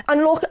that.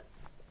 And look,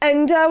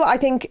 Endo, I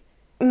think,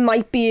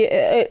 might be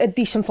a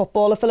decent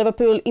footballer for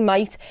Liverpool. He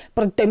might,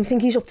 but I don't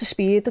think he's up to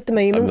speed at the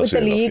moment with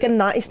the league, and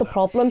that is the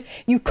problem.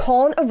 You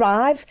can't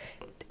arrive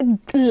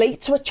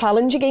late to a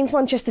challenge against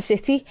Manchester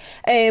City,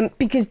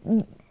 because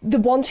the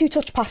 1-2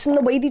 touch passing,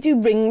 the way they do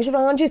rings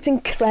around you, it's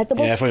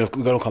incredible. Yeah, we've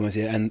got no comment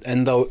here. And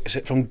Endo,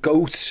 from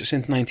Goats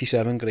since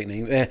 '97, great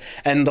name.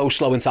 Endo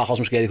slowing tackles,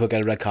 I'm scared he could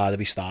get a red card if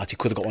he starts. He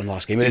could have got one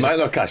last game. He might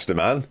not catch the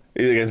man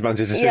against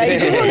Manchester City.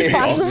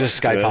 This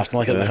guy passed him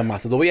like a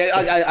matador. But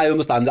yeah, I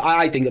understand.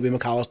 I think it'll be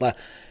McAllister.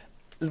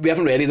 We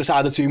haven't really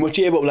decided too much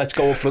here, but let's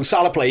go up front.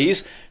 Salah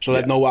plays, so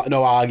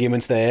no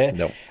arguments there.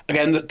 No.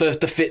 Again,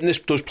 the fitness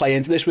does play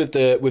into this with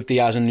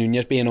Diaz and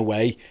Nunez being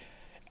away.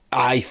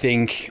 I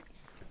think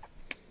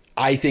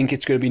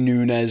it's going to be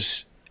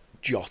Nunez,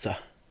 Jota.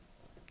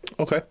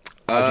 Okay.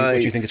 What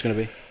do you think it's going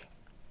to be?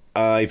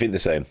 I think the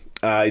same.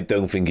 I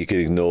don't think you can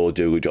ignore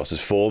Diogo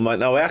Jota's form right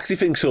now. I actually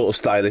think sort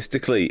of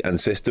stylistically and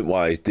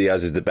system-wise,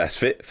 Diaz is the best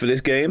fit for this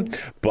game,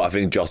 but I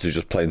think Jota's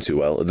just playing too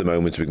well at the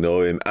moment to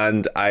ignore him.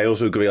 And I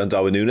also agree on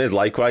Darwin Núñez.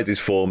 Likewise, his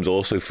form's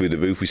also through the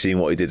roof. We've seen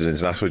what he did in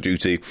international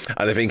duty,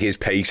 and I think his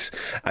pace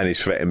and his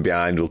threat in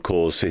behind will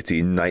cause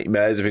City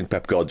nightmares. I think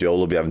Pep Guardiola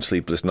will be having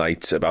sleepless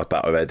nights about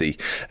that already.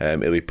 He'll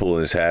be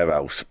pulling his hair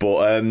out.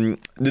 But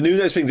the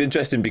Núñez thing's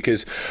interesting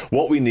because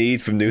what we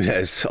need from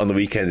Núñez on the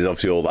weekend is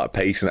obviously all that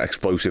pace and that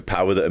explosive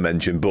power that I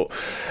mentioned. But,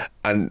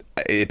 and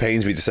it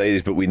pains me to say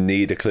this, but we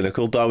need a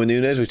clinical Darwin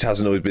Núñez, which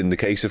hasn't always been the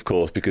case, of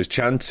course, because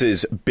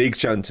big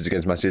chances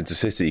against Manchester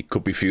City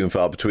could be few and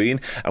far between,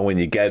 and when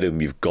you get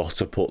them, you've got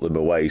to put them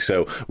away.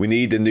 So we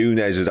need the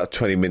Núñez of that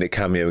 20-minute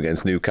cameo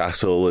against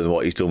Newcastle and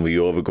what he's done with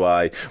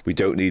Uruguay. We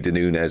don't need the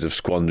Núñez of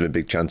squandering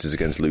big chances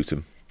against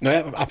Luton. No,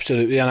 yeah,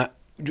 absolutely. And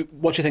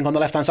what do you think on the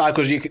left hand side?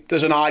 Because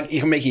there's an argument,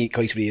 you can make a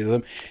case for either of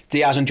them.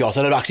 Diaz and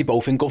Jota are actually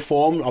both in good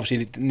form.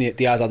 Obviously,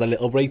 Diaz had a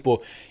little break,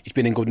 but he's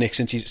been in good nick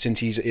since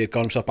he's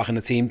got himself back in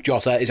the team.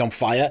 Jota is on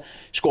fire,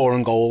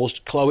 scoring goals.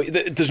 Chloe,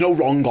 there's no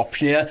wrong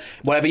option here.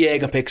 Whatever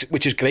Jürgen picks,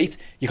 which is great,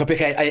 you can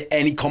pick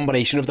any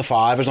combination of the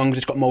five as long as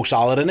it's got Mo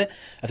Salah in it.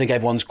 I think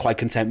everyone's quite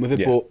content with it.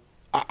 Yeah.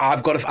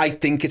 But I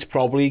think it's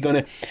probably going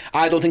to.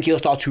 I don't think he'll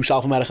start 2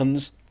 South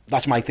Americans.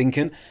 That's my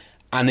thinking.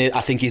 And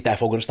I think he's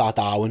therefore going to start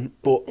Darwin.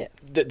 But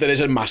there is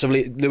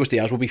Luis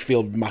Diaz will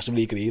feel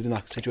massively aggrieved in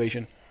that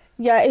situation.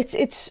 Yeah,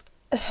 it's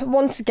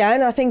once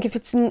again, I think if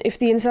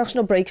the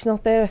international break's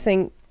not there, I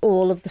think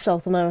all of the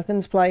South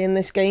Americans play in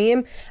this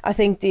game. I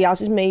think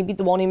Diaz is maybe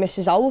the one who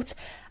misses out.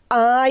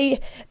 The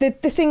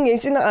thing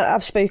is, and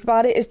I've spoke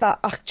about it, is that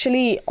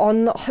actually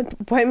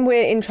when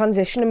we're in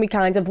transition and we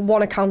kind of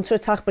want a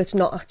counter-attack, but it's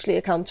not actually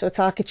a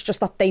counter-attack, it's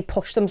just that they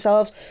push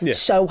themselves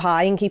so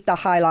high and keep that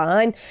high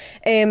line.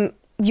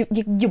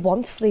 You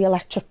want 3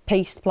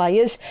 electric-paced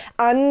players.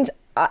 And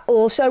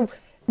also,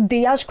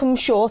 Diaz comes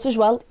short as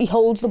well. He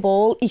holds the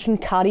ball. He can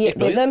carry it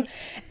with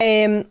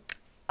him.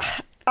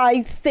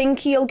 I think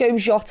he'll go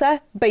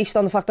Jota, based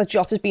on the fact that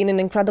Jota's been in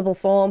incredible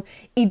form.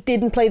 He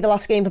didn't play the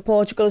last game for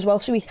Portugal as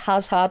well, so he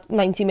has had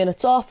 90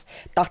 minutes off.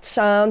 That's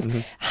sound. Mm-hmm.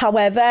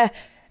 However,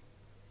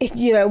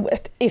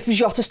 if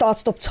Jota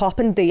started up top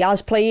and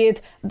Diaz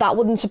played, that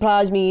wouldn't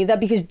surprise me either,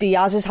 because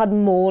Diaz has had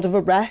more of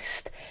a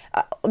rest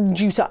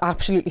due to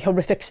absolutely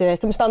horrific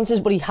circumstances,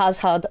 but he has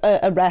had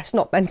a rest,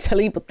 not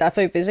mentally but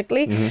definitely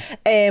physically,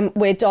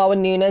 where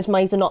Darwin Núñez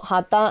might have not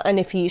had that. And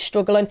if he's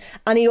struggling,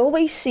 and he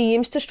always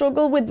seems to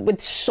struggle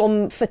with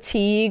some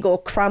fatigue or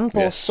cramp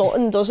or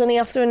something, doesn't he,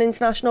 after an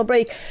international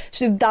break?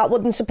 So that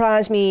wouldn't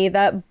surprise me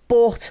either.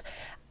 But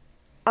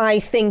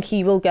I think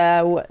he will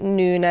go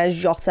Núñez,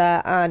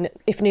 Jota, and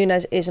if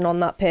Núñez isn't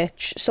on that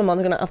pitch,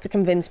 someone's going to have to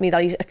convince me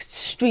that he's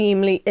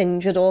extremely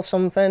injured or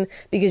something,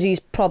 because he's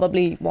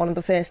probably one of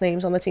the first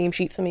names on the team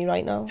sheet for me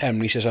right now.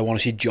 Henry says, I want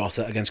to see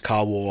Jota against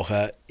Kyle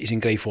Walker. He's in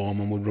great form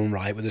and would run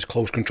right with his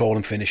close control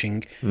and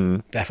finishing.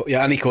 Definitely,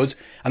 and he could.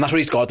 And that's what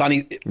he's got.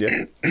 Danny,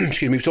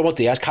 excuse me, we talk about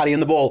Diaz carrying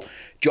the ball.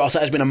 Jota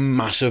has been a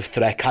massive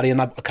threat carrying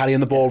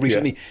the ball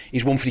recently.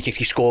 He's won free kicks,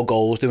 he scored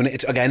goals doing it.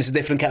 It's a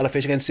different kettle of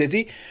fish against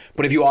City.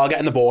 But if you are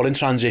getting the ball in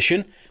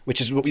transition,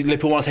 which is what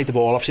Liverpool want to take the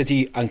ball off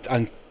City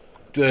and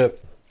the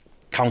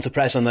counter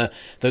press and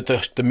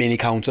the mini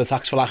counter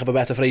attacks, for lack of a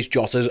better phrase,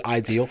 Jota's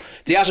ideal.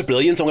 Diaz is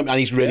brilliant and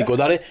he's really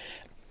good at it.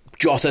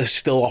 Jota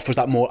still offers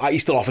that more. He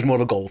still offers more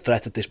of a goal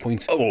threat at this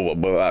point. Oh, well,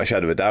 without a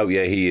shadow of a doubt,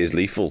 yeah, he is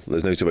lethal.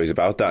 There's no two ways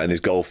about that, and his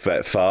goal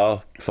threat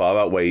far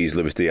outweighs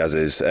Luis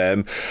Diaz's.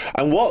 And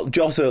what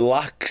Jota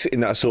lacks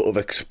in that sort of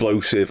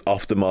explosive,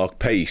 off-the-mark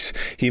pace,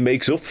 he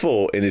makes up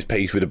for in his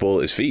pace with the ball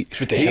at his feet.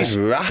 He's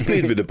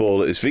rapid with the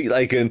ball at his feet.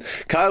 And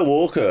Kyle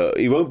Walker,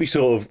 he won't be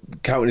sort of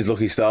counting his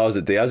lucky stars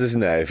that Diaz isn't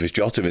there if it's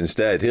Jota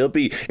instead. He'll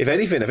be, if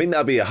anything, I think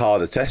that'll be a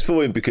harder test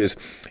for him, because,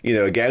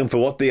 again, for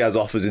what Diaz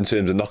offers in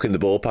terms of knocking the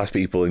ball past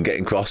people and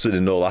getting crossed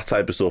and all that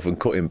type of stuff and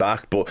cutting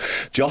back, but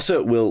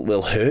Jota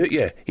will hurt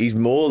you. He's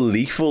more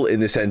lethal in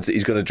the sense that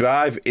he's going to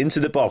drive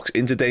into the box,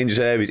 into dangerous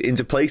areas,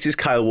 into places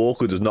Kyle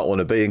Walker does not want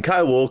to be. And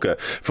Kyle Walker,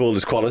 for all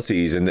his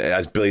qualities and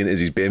as brilliant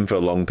as he's been for a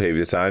long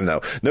period of time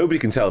now, nobody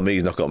can tell me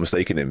he's not got a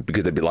mistake in him,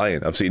 because they'd be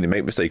lying. I've seen him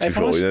make mistakes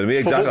before. You know what I mean?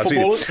 Exactly.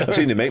 I've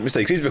seen him make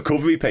mistakes. His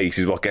recovery pace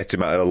is what gets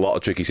him out of a lot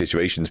of tricky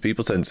situations.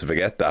 People tend to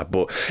forget that.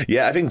 But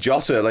yeah, I think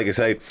Jota, like I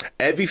say,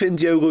 everything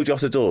Diogo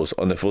Jota does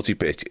on the footy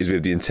pitch is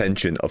with the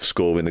intention of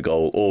scoring a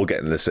goal or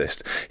getting an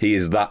assist. He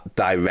is that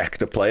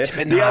direct a player.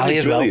 He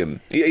is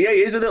brilliant. Well. Yeah,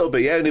 he is a little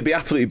bit, and he'll be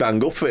absolutely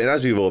bang up for it. And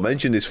as we've all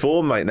mentioned, his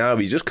form right now,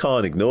 you just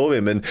can't ignore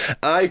him. And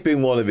I've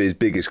been one of his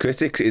biggest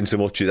critics, in so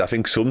much as I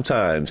think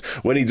sometimes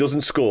when he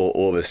doesn't score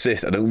or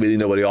assist, I don't really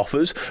know what he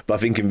offers. But I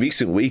think in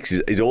recent weeks,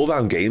 his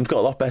all-round game's got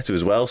a lot better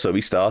as well. So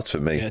he starts for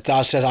me. Yeah,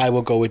 Daz says I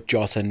will go with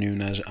Jota,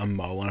 Núñez and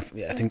Mo.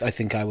 And I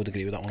think I would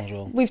agree with that one as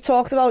well. We've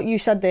talked about, you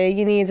said there,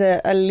 you need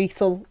a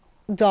lethal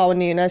Darwin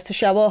Núñez to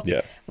show up.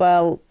 Yeah.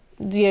 Well,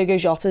 Diogo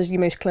Jota's your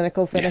most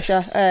clinical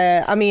finisher.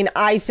 Yes.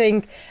 I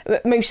think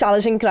Mo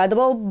Salah's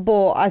incredible,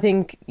 but I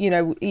think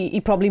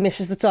he probably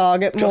misses the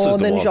target more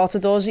than Jota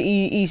does.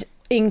 He's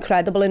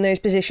incredible in those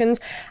positions,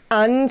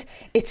 and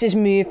it's his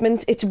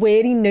movement, it's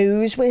where he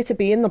knows where to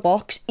be in the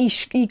box.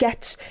 He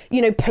gets,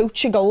 you know,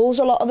 poacher goals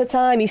a lot of the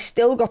time. He's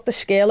still got the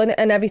skill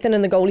and everything,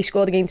 and the goal he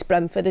scored against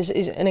Brentford is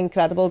an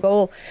incredible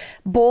goal.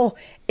 But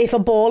if a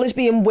ball is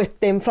being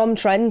whipped in from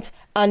Trent,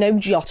 I know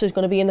Jota's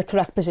going to be in the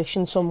correct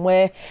position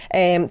somewhere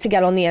to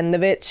get on the end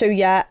of it. So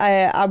yeah,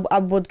 I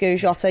would go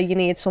Jota. You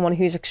need someone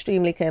who's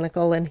extremely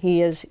clinical, and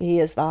he is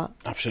that.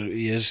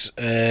 Absolutely is.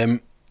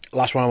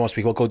 Last one I want to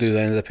speak about, go do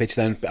the end of the pitch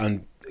then,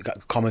 and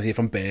comment here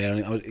from Bear,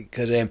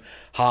 because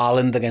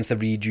Haaland against the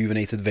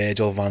rejuvenated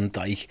Virgil van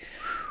Dijk.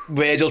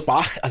 Virgil's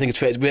back. I think it's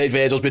fair.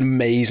 Virgil's been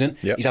amazing.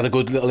 Yep. He's had a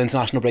good little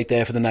international break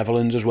there for the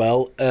Netherlands as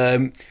well.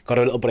 Got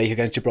a little break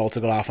against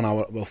Gibraltar, got half an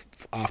hour, well,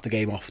 half the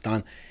game off,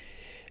 Dan.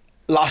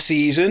 Last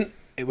season,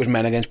 it was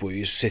men against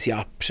boys. City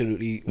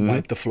absolutely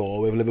wiped the floor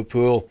with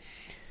Liverpool.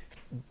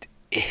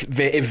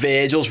 If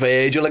Virgil's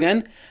Virgil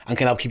again and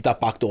can help keep that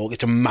back door,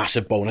 it's a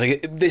massive bonus.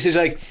 This is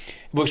like,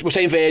 we're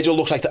saying Virgil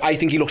looks like, I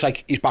think he looks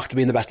like he's back to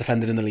being the best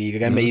defender in the league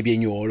again, maybe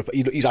in Europe.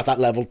 He's at that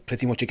level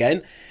pretty much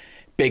again.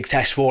 Big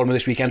test for him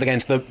this weekend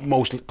against the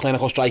most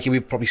clinical striker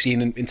we've probably seen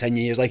in 10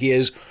 years, like he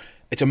is.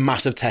 It's a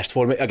massive test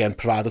for him, again,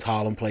 provided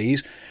Haaland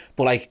plays.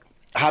 But like,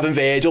 having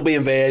Virgil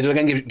being Virgil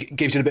again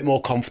gives you a bit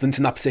more confidence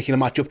in that particular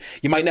matchup.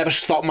 You might never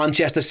stop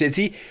Manchester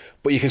City,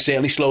 but you can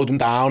certainly slow them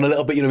down a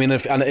little bit, you know what I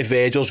mean? And if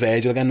Virgil's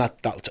Virgil again,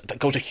 that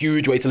goes a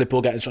huge way to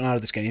Liverpool getting something out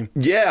of this game.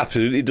 Yeah,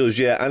 absolutely does,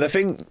 yeah. And I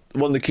think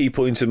one of the key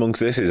points amongst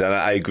this is, and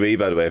I agree,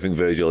 by the way, I think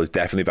Virgil is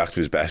definitely back to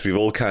his best. We've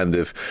all kind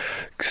of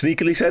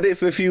sneakily said it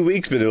for a few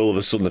weeks, but all of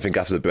a sudden I think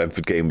after the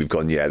Brentford game we've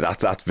gone, yeah,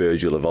 that's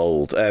Virgil of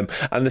old. And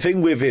the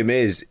thing with him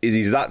is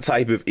he's that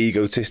type of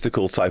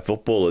egotistical type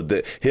footballer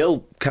that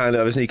he'll kind of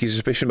have a sneaky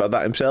suspicion about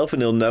that himself,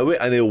 and he'll know it,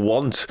 and he'll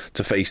want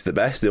to face the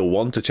best. He'll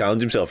want to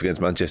challenge himself against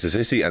Manchester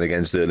City and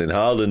against Erling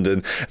Haaland,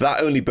 and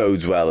that only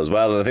bodes well as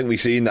well. And I think we've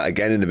seen that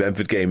again in the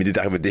Brentford game. He did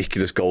that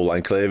ridiculous goal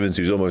line clearance.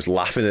 He was almost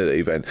laughing at it.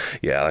 He went,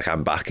 yeah, like,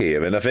 I'm back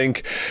here. And I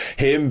think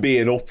him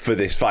being up for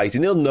this fight,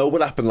 and he'll know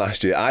what happened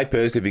last year. I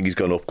personally think he's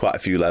gone up quite a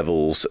few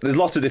levels. There's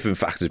lots of different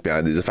factors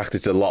behind it. The fact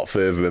it's a lot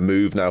further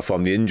removed now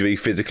from the injury,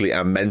 physically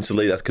and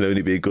mentally. That can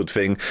only be a good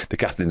thing. The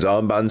captain's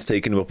armband's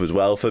taking him up as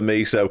well for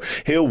me. So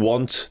he'll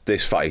want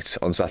this fight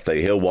on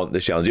Saturday. He'll want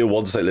this challenge. He'll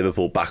want to take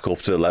Liverpool back up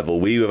to the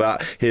level we were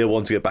at. He'll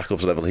want to get back up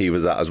to the level he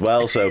was at as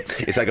well. So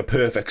it's like a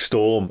perfect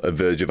storm of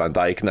Virgil van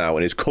Dijk now,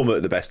 and it's come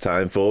at the best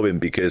time for him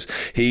because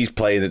he's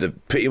playing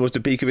at pretty much the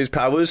peak of his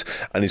powers,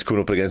 and he's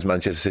coming up against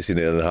Manchester City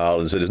and Erling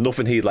Haaland. So there's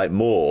nothing he'd like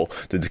more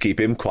than to keep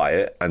him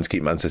quiet and to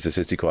keep Manchester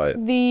City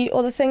quiet. The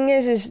other thing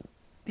is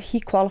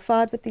he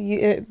qualified with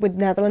the with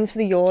Netherlands for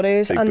the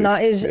Euros, big and boost,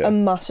 that is a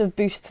massive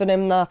boost for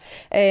him. That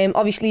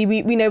obviously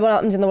we know what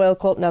happens in the World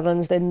Cup.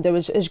 Netherlands didn't do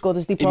as good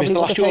as they probably would have. He missed the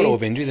last Euro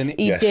of injury, didn't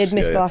he? He did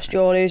miss the last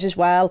Euros as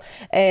well.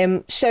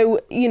 So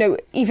you know,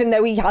 even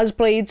though he has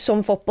played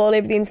some football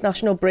over the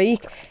international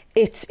break,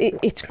 it's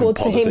good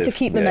for him to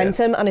keep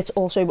momentum, and it's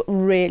also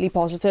really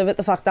positive at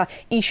the fact that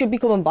he should be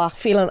coming back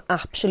feeling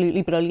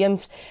absolutely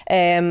brilliant.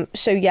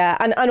 So yeah,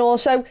 and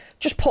also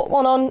just put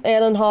one on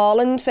Erling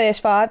Haaland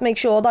first five, make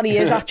sure that he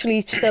is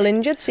actually still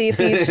injured, see if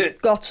he's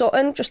got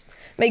something. Just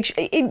make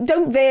sure,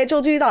 don't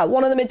Virgil do that,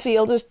 one of the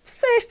midfielders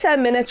first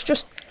 10 minutes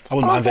just I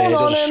wouldn't mind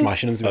Virgil just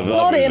smashing him.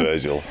 Not him.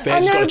 Virgil. I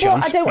know, but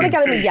I don't want to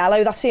get him in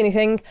yellow, that's the only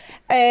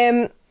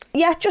thing.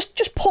 Yeah,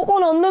 just put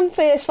one on them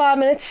first 5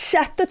 minutes,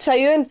 set the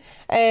tone,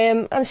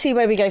 and see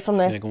where we go from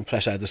there. Yeah, go and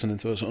press Ederson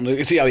into us.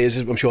 See how he is.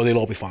 I'm sure they'll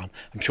all be fine.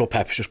 I'm sure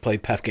Pep's just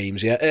played Pep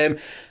games, yeah.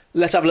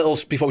 Let's have a little,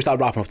 before we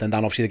start wrapping up then,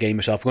 Dan, obviously the game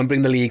itself. We're going to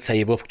bring the league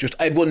table up. Just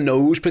everyone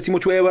knows pretty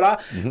much where we're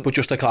at, but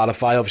just to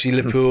clarify, obviously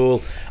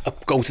Liverpool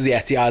go to the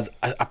Etihad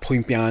a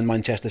point behind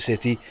Manchester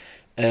City.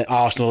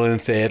 Arsenal in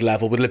third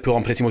level, with Liverpool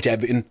on pretty much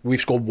everything.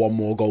 We've scored one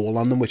more goal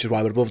on them, which is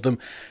why we're above them.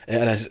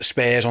 And then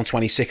Spurs on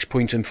 26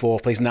 points in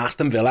fourth place, and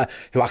Aston Villa,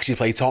 who actually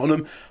play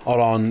Tottenham, are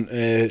on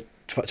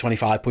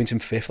 25 points in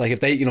fifth. Like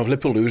if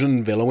Liverpool lose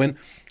and Villa win,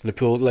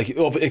 Liverpool, like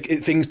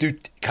things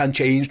can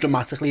change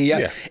dramatically here.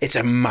 Yeah. It's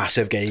a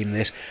massive game,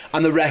 this,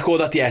 and the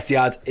record at the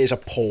Etihad is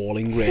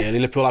appalling. Really,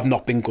 Liverpool have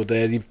not been good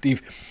there.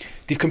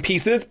 They've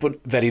competed,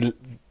 but very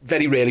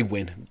rarely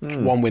win.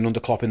 One win under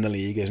Klopp in the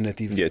league, isn't it?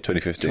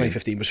 2015.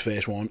 2015 was the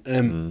first one.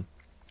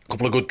 A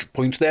couple of good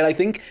points there, I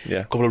think. Yeah.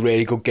 A couple of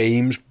really good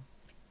games.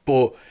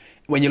 But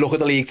when you look at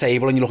the league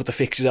table and you look at the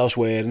fixtures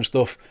elsewhere and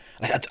stuff,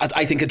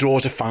 I think a draw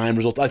is a fine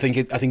result. I think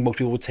most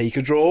people would take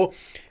a draw.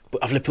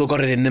 But have Liverpool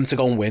got it in them to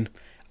go and win?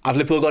 Have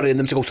Liverpool got it in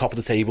them to go top of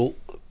the table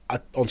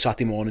on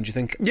Saturday morning, do you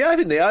think? Yeah, I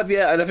think they have,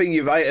 yeah. And I think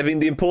you're right. I mean,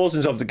 the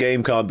importance of the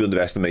game can't be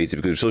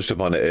underestimated, because we touched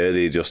upon it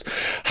earlier, just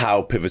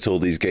how pivotal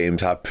these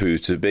games have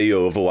proved to be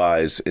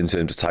otherwise in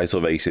terms of title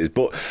races.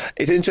 But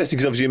it's interesting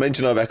because obviously you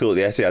mentioned our record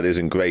at the Etihad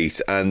isn't great,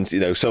 and you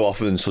know, so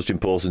often such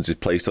importance is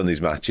placed on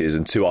these matches,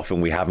 and too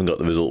often we haven't got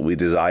the result we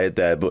desired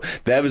there. But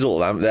their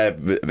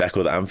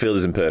record at Anfield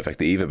isn't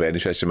perfect either by any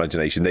stretch of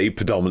imagination. They've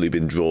predominantly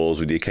been draws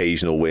with the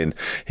occasional win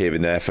here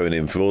and there thrown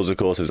in. For us, of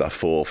course, it was that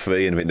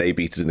 4-3, and I think they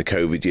beat us in the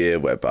COVID year,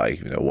 whereby by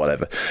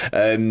whatever.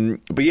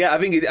 But yeah, I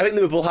think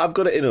Liverpool have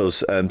got it in us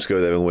to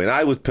go there and win.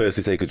 I would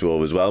personally take a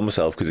draw as well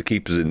myself because it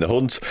keeps us in the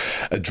hunt.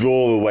 A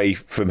draw away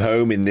from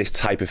home in this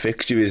type of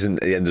fixture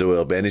isn't the end of the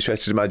world by any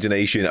stretch of the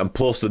imagination, and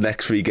plus the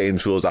next 3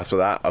 games for us after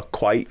that are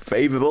quite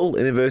favourable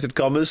in inverted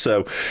commas.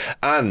 So,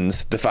 and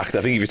the fact that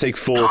I think if you take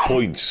 4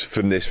 points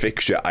from this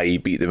fixture, i.e.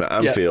 beat them at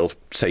Anfield,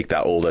 take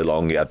that all day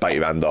long, bite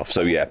your hand off.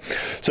 So yeah,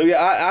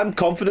 I'm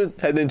confident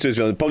heading into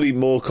it. Probably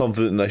more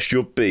confident than I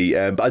should be.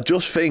 But I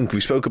just think,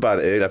 we spoke about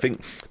it earlier, I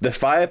think the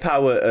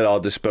firepower at our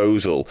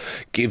disposal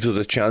gives us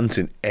a chance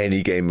in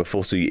any game of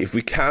footy. If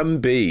we can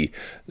be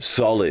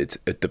solid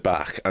at the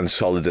back and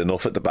solid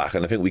enough at the back,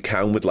 and I think we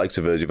can with likes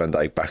of Virgil van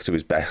Dijk back to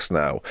his best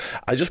now,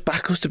 I just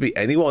back us to beat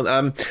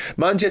anyone.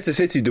 Manchester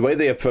City, the way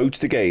they approach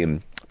the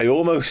game,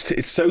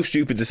 it's so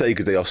stupid to say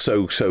because they are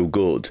so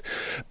good,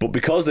 but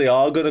because they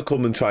are going to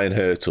come and try and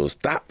hurt us,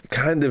 that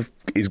kind of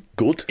is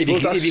good. If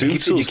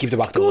you keep the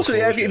back door closed,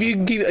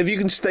 if you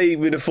can stay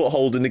with a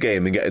foothold in the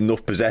game and get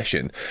enough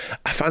possession,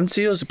 I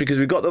fancy us because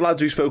we've got the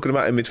lads we've spoken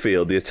about in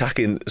midfield, the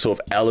attacking sort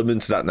of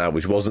element to that now,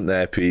 which wasn't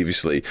there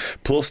previously,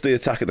 plus the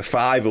attack at the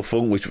 5 up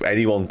front, which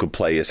anyone could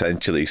play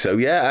essentially. So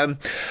yeah,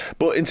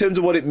 but in terms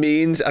of what it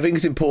means, I think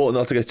it's important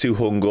not to get too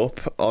hung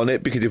up on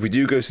it, because if we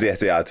do go to the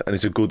Etihad and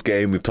it's a good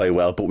game, we play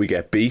well, but we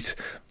get beat,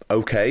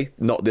 okay,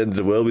 not the end of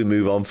the world, we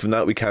move on from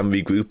that, we can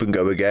regroup and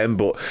go again.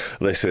 But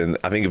listen,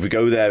 I think if we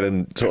go there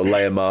and sort of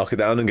lay a marker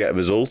down and get a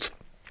result,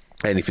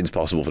 anything's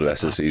possible for the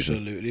rest of the season.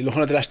 Absolutely.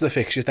 Looking at the rest of the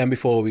fixtures then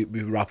before we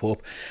wrap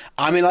up,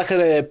 I'm in like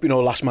a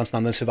last man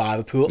standing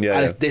survivor pool,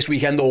 and this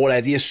weekend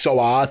already is so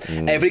hard.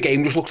 Every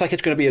game just looks like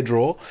it's going to be a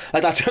draw.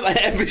 Like that's like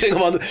every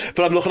single one. But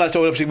I'm looking at,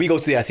 so obviously we go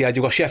to the Etihad,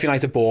 you've got Sheffield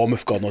United,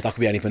 Bournemouth, God knows, that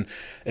could be anything.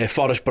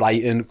 Forest,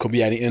 Brighton, could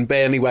be anything.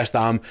 Burnley, West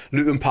Ham,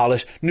 Luton,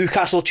 Palace,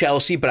 Newcastle,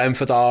 Chelsea,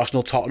 Brentford,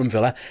 Arsenal, Tottenham,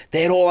 Villa.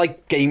 They're all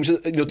like games.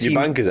 Teams.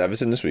 Your banker's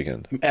Everton this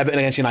weekend. Everton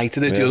against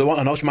United is the other one.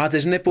 I know it's mad,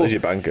 isn't it? But where's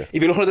your banker?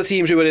 If you're looking at the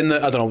teams who are in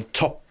the, I don't know,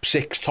 top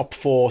 6, top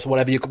 4,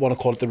 whatever you want to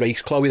call it, the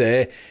race, Chloe,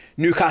 there,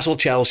 Newcastle,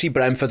 Chelsea,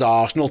 Brentford,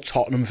 Arsenal,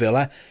 Tottenham,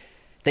 Villa,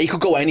 they could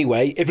go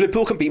anyway. If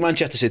Liverpool can beat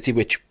Manchester City,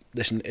 which,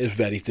 listen, is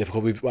very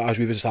difficult, as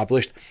we've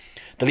established,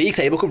 the league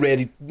table could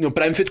really,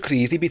 Brentford could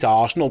easily beat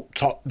Arsenal,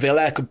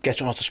 Villa could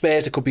get on to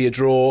Spurs, it could be a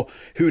draw,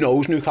 who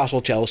knows, Newcastle,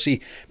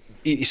 Chelsea,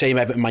 same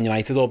Everton, Man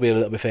United, will be a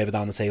little bit further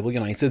down the table,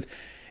 United.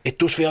 It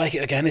does feel like,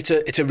 again, it's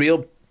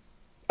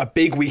a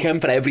big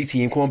weekend for every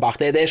team coming back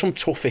there. There's some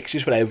tough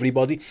fixtures for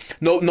everybody.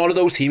 None of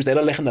those teams, they're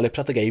licking their lips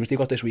at the games they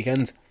got this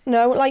weekend.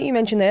 No, like you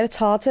mentioned there, it's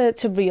hard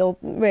to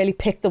really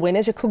pick the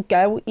winners. It could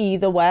go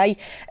either way.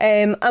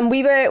 And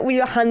we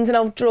were handing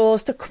out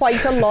draws to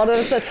quite a lot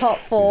of the top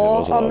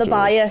 4 on the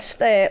Biased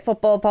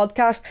Football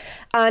podcast.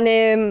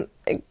 And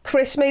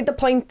Chris made the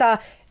point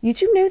that you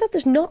do know that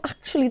there's not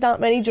actually that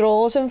many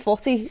draws in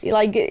footy.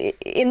 Like,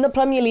 in the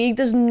Premier League,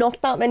 there's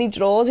not that many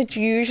draws. It's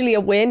usually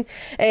a win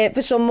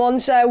for someone.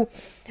 So,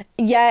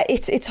 yeah,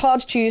 it's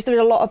hard to choose. There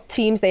are a lot of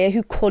teams there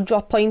who could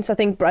drop points. I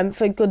think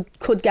Brentford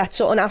could get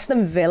something.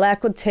 Aston Villa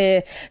could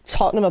tear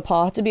Tottenham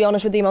apart, to be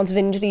honest, with the amount of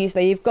injuries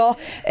they've got.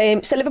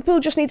 So Liverpool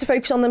just need to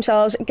focus on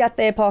themselves, get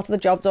their part of the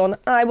job done.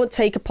 I would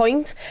take a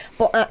point,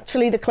 but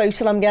actually the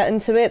closer I'm getting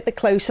to it, the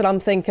closer I'm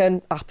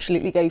thinking,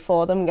 absolutely go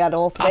for them, get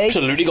all 3.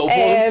 Absolutely go for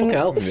them, fuck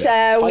hell. So,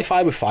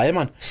 5-5 with fire,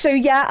 man. So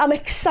yeah, I'm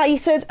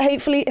excited.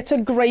 Hopefully it's a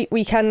great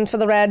weekend for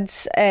the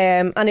Reds,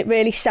 and it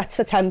really sets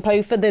the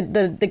tempo for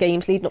the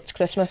games leading up to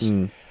Christmas.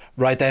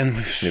 Right then,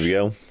 here we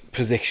go.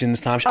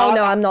 Predictions time. Oh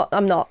no,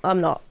 I'm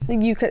not.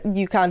 You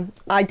can.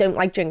 I don't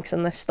like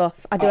jinxing this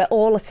stuff. I do it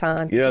all the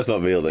time. Yeah, it's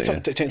not real,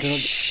 then.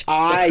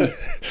 I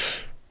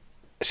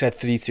said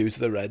 3-2 to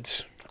the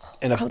Reds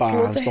in a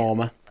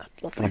barnstormer.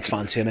 I'm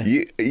fancying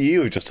it.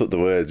 You have just took the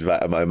words right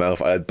out of my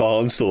mouth. I had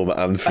barnstormer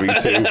and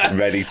 3-2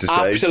 ready to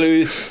say.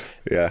 Absolute.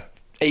 Yeah.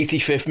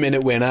 85th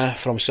minute winner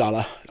from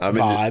Salah.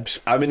 Vibes.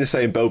 I'm in the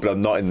same boat, but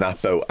I'm not in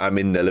that boat. I'm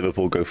in the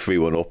Liverpool go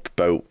 3-1 up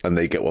boat and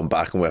they get one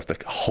back and we have to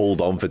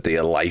hold on for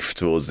dear life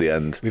towards the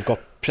end. We've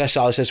got Press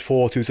Salah says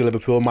 4-2 to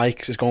Liverpool.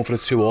 Mike is going for a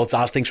 2-all.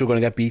 Daz thinks we're going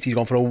to get beat. He's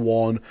going for a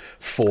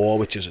 1-4,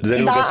 which is...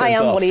 That I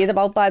am worried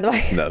about, by the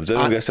way. No, does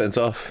anyone get sent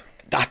off?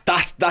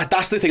 That's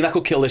the thing that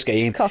could kill this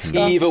game.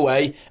 Either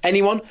way,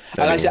 anyone.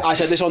 And I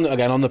said this on the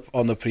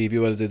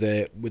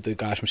preview with the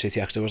guys from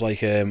City X. There was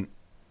like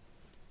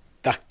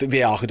that the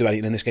VAR could do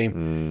anything in this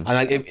game, and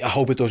I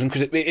hope it doesn't,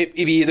 because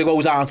if he either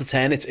goes down to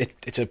 10, it's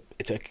a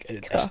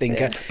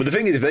stinker. Yeah. But the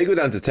thing is, if they go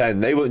down to 10,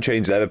 they won't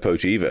change their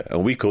approach either,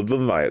 and we could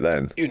run riot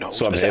then. You know,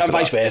 so and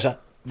vice versa.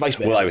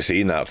 Well, I was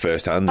seeing that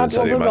first hand. I'd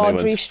love a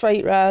Rodri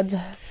straight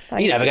red.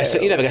 He never gets.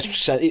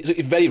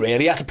 Very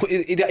rarely. He had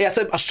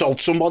to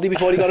assault somebody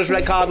before he got his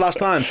red card last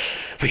time.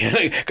 But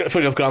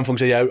funny enough, Graham Funk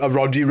said, "Yeah, a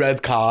Rodri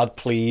red card,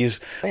 please,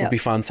 would be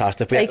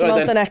fantastic." Take him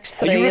out the next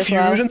 3. Are you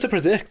refusing to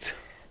predict?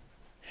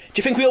 Do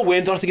you think we'll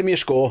win? Don't have to give me a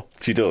score.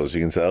 She does. You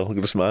can tell. Look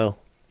at the smile.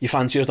 You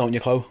fancy us, don't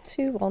you, Chloe?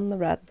 2-1 the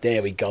Reds.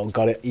 There we go.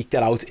 Got it. Eked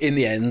it out in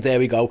the end. There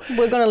we go.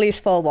 We're going to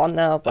lose 4-1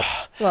 now. But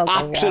well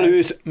done,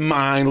 Absolute guys.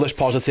 mindless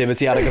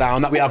positivity at a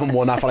ground that we haven't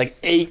won that for like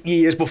 8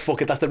 years, but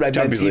fuck it, that's the Red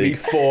Men TV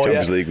 4.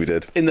 Champions League we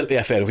did.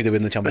 Yeah, fair enough, we did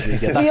win the Champions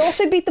League. Yeah, We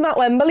also beat them at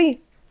Wembley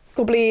a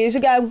couple of years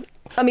ago.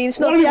 I mean, it's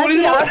not what are we worried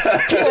about?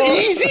 Etihad.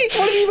 It's easy.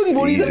 What are you even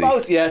worried Easy.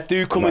 about? Yeah,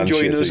 do come and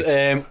join us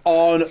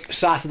on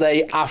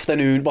Saturday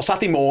afternoon. Well,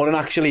 Saturday morning,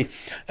 actually,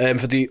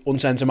 for the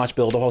Uncensored match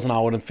build-up, about an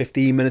hour and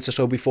 15 minutes or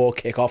so before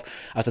kick-off.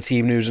 As the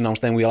team news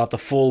announced, then we'll have the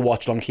full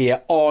watch-along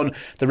here on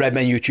the Red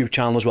Men YouTube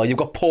channel as well. You've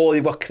got Paul,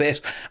 you've got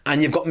Chris,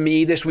 and you've got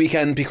me this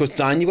weekend because,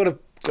 Dan, you've got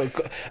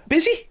a...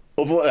 Busy?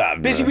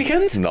 Busy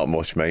weekend? Not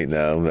much, mate,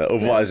 no.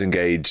 Otherwise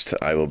engaged,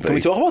 I will be. Can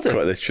we talk about it?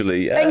 Quite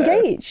literally.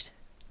 Engaged?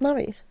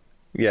 Married?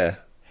 Yeah.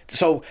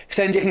 So,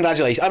 send your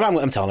congratulations.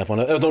 I'm telling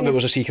everyone. I don't know if it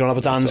was a secret or not,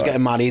 but Dan's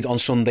getting married on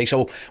Sunday.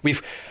 So,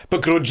 we've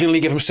begrudgingly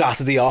given him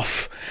Saturday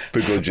off.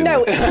 Begrudgingly.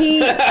 No,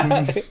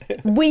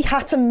 we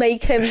had to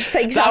make him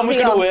take Saturday off. Dan was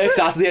going to work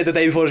Saturday the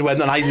day before his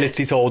wedding, and I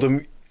literally told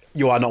him,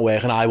 you are not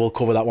working, I will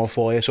cover that one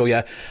for you. So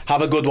yeah,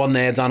 have a good one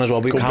there, Dan, as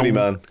well. Company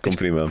man.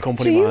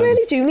 So you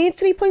really do need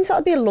 3 points.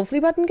 That'd be a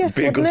lovely wedding gift.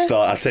 Be a good it?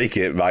 start. I take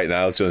it right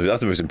now. That's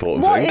the most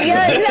important What, thing.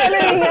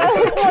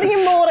 What are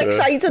you more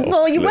excited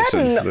for? Your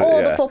wedding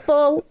or the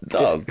football?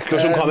 Some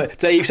comment.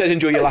 Dave says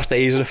enjoy your last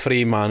days as a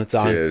free man,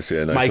 Dan. Cheers,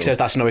 yeah, nice. Mike says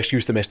that's no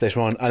excuse to miss this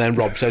one, and then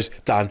Rob says,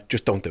 Dan,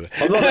 just don't do it.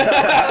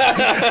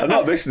 I'm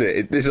not missing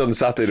it. This is on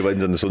Saturday, the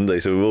wedding's on the Sunday,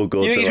 so we're all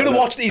good. He's going to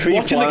watch. He's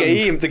watching the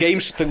game. The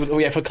game's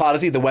for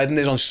clarity. The wedding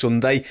is on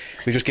Sunday.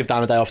 We just give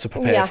Dan a day off to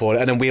prepare for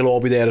it, and then we'll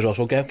all be there as well.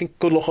 So okay,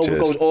 good luck. Hope it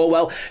goes all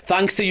well.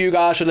 Thanks to you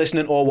guys for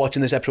listening or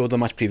watching this episode of the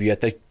Match Preview.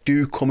 They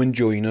do come and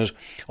join us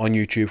on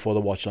YouTube for the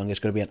watch along.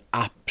 It's going to be an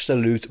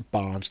absolute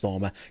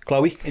barnstormer.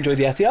 Chloe, enjoy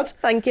the Etihad.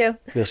 Thank you.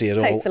 We'll see you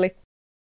all. Hopefully.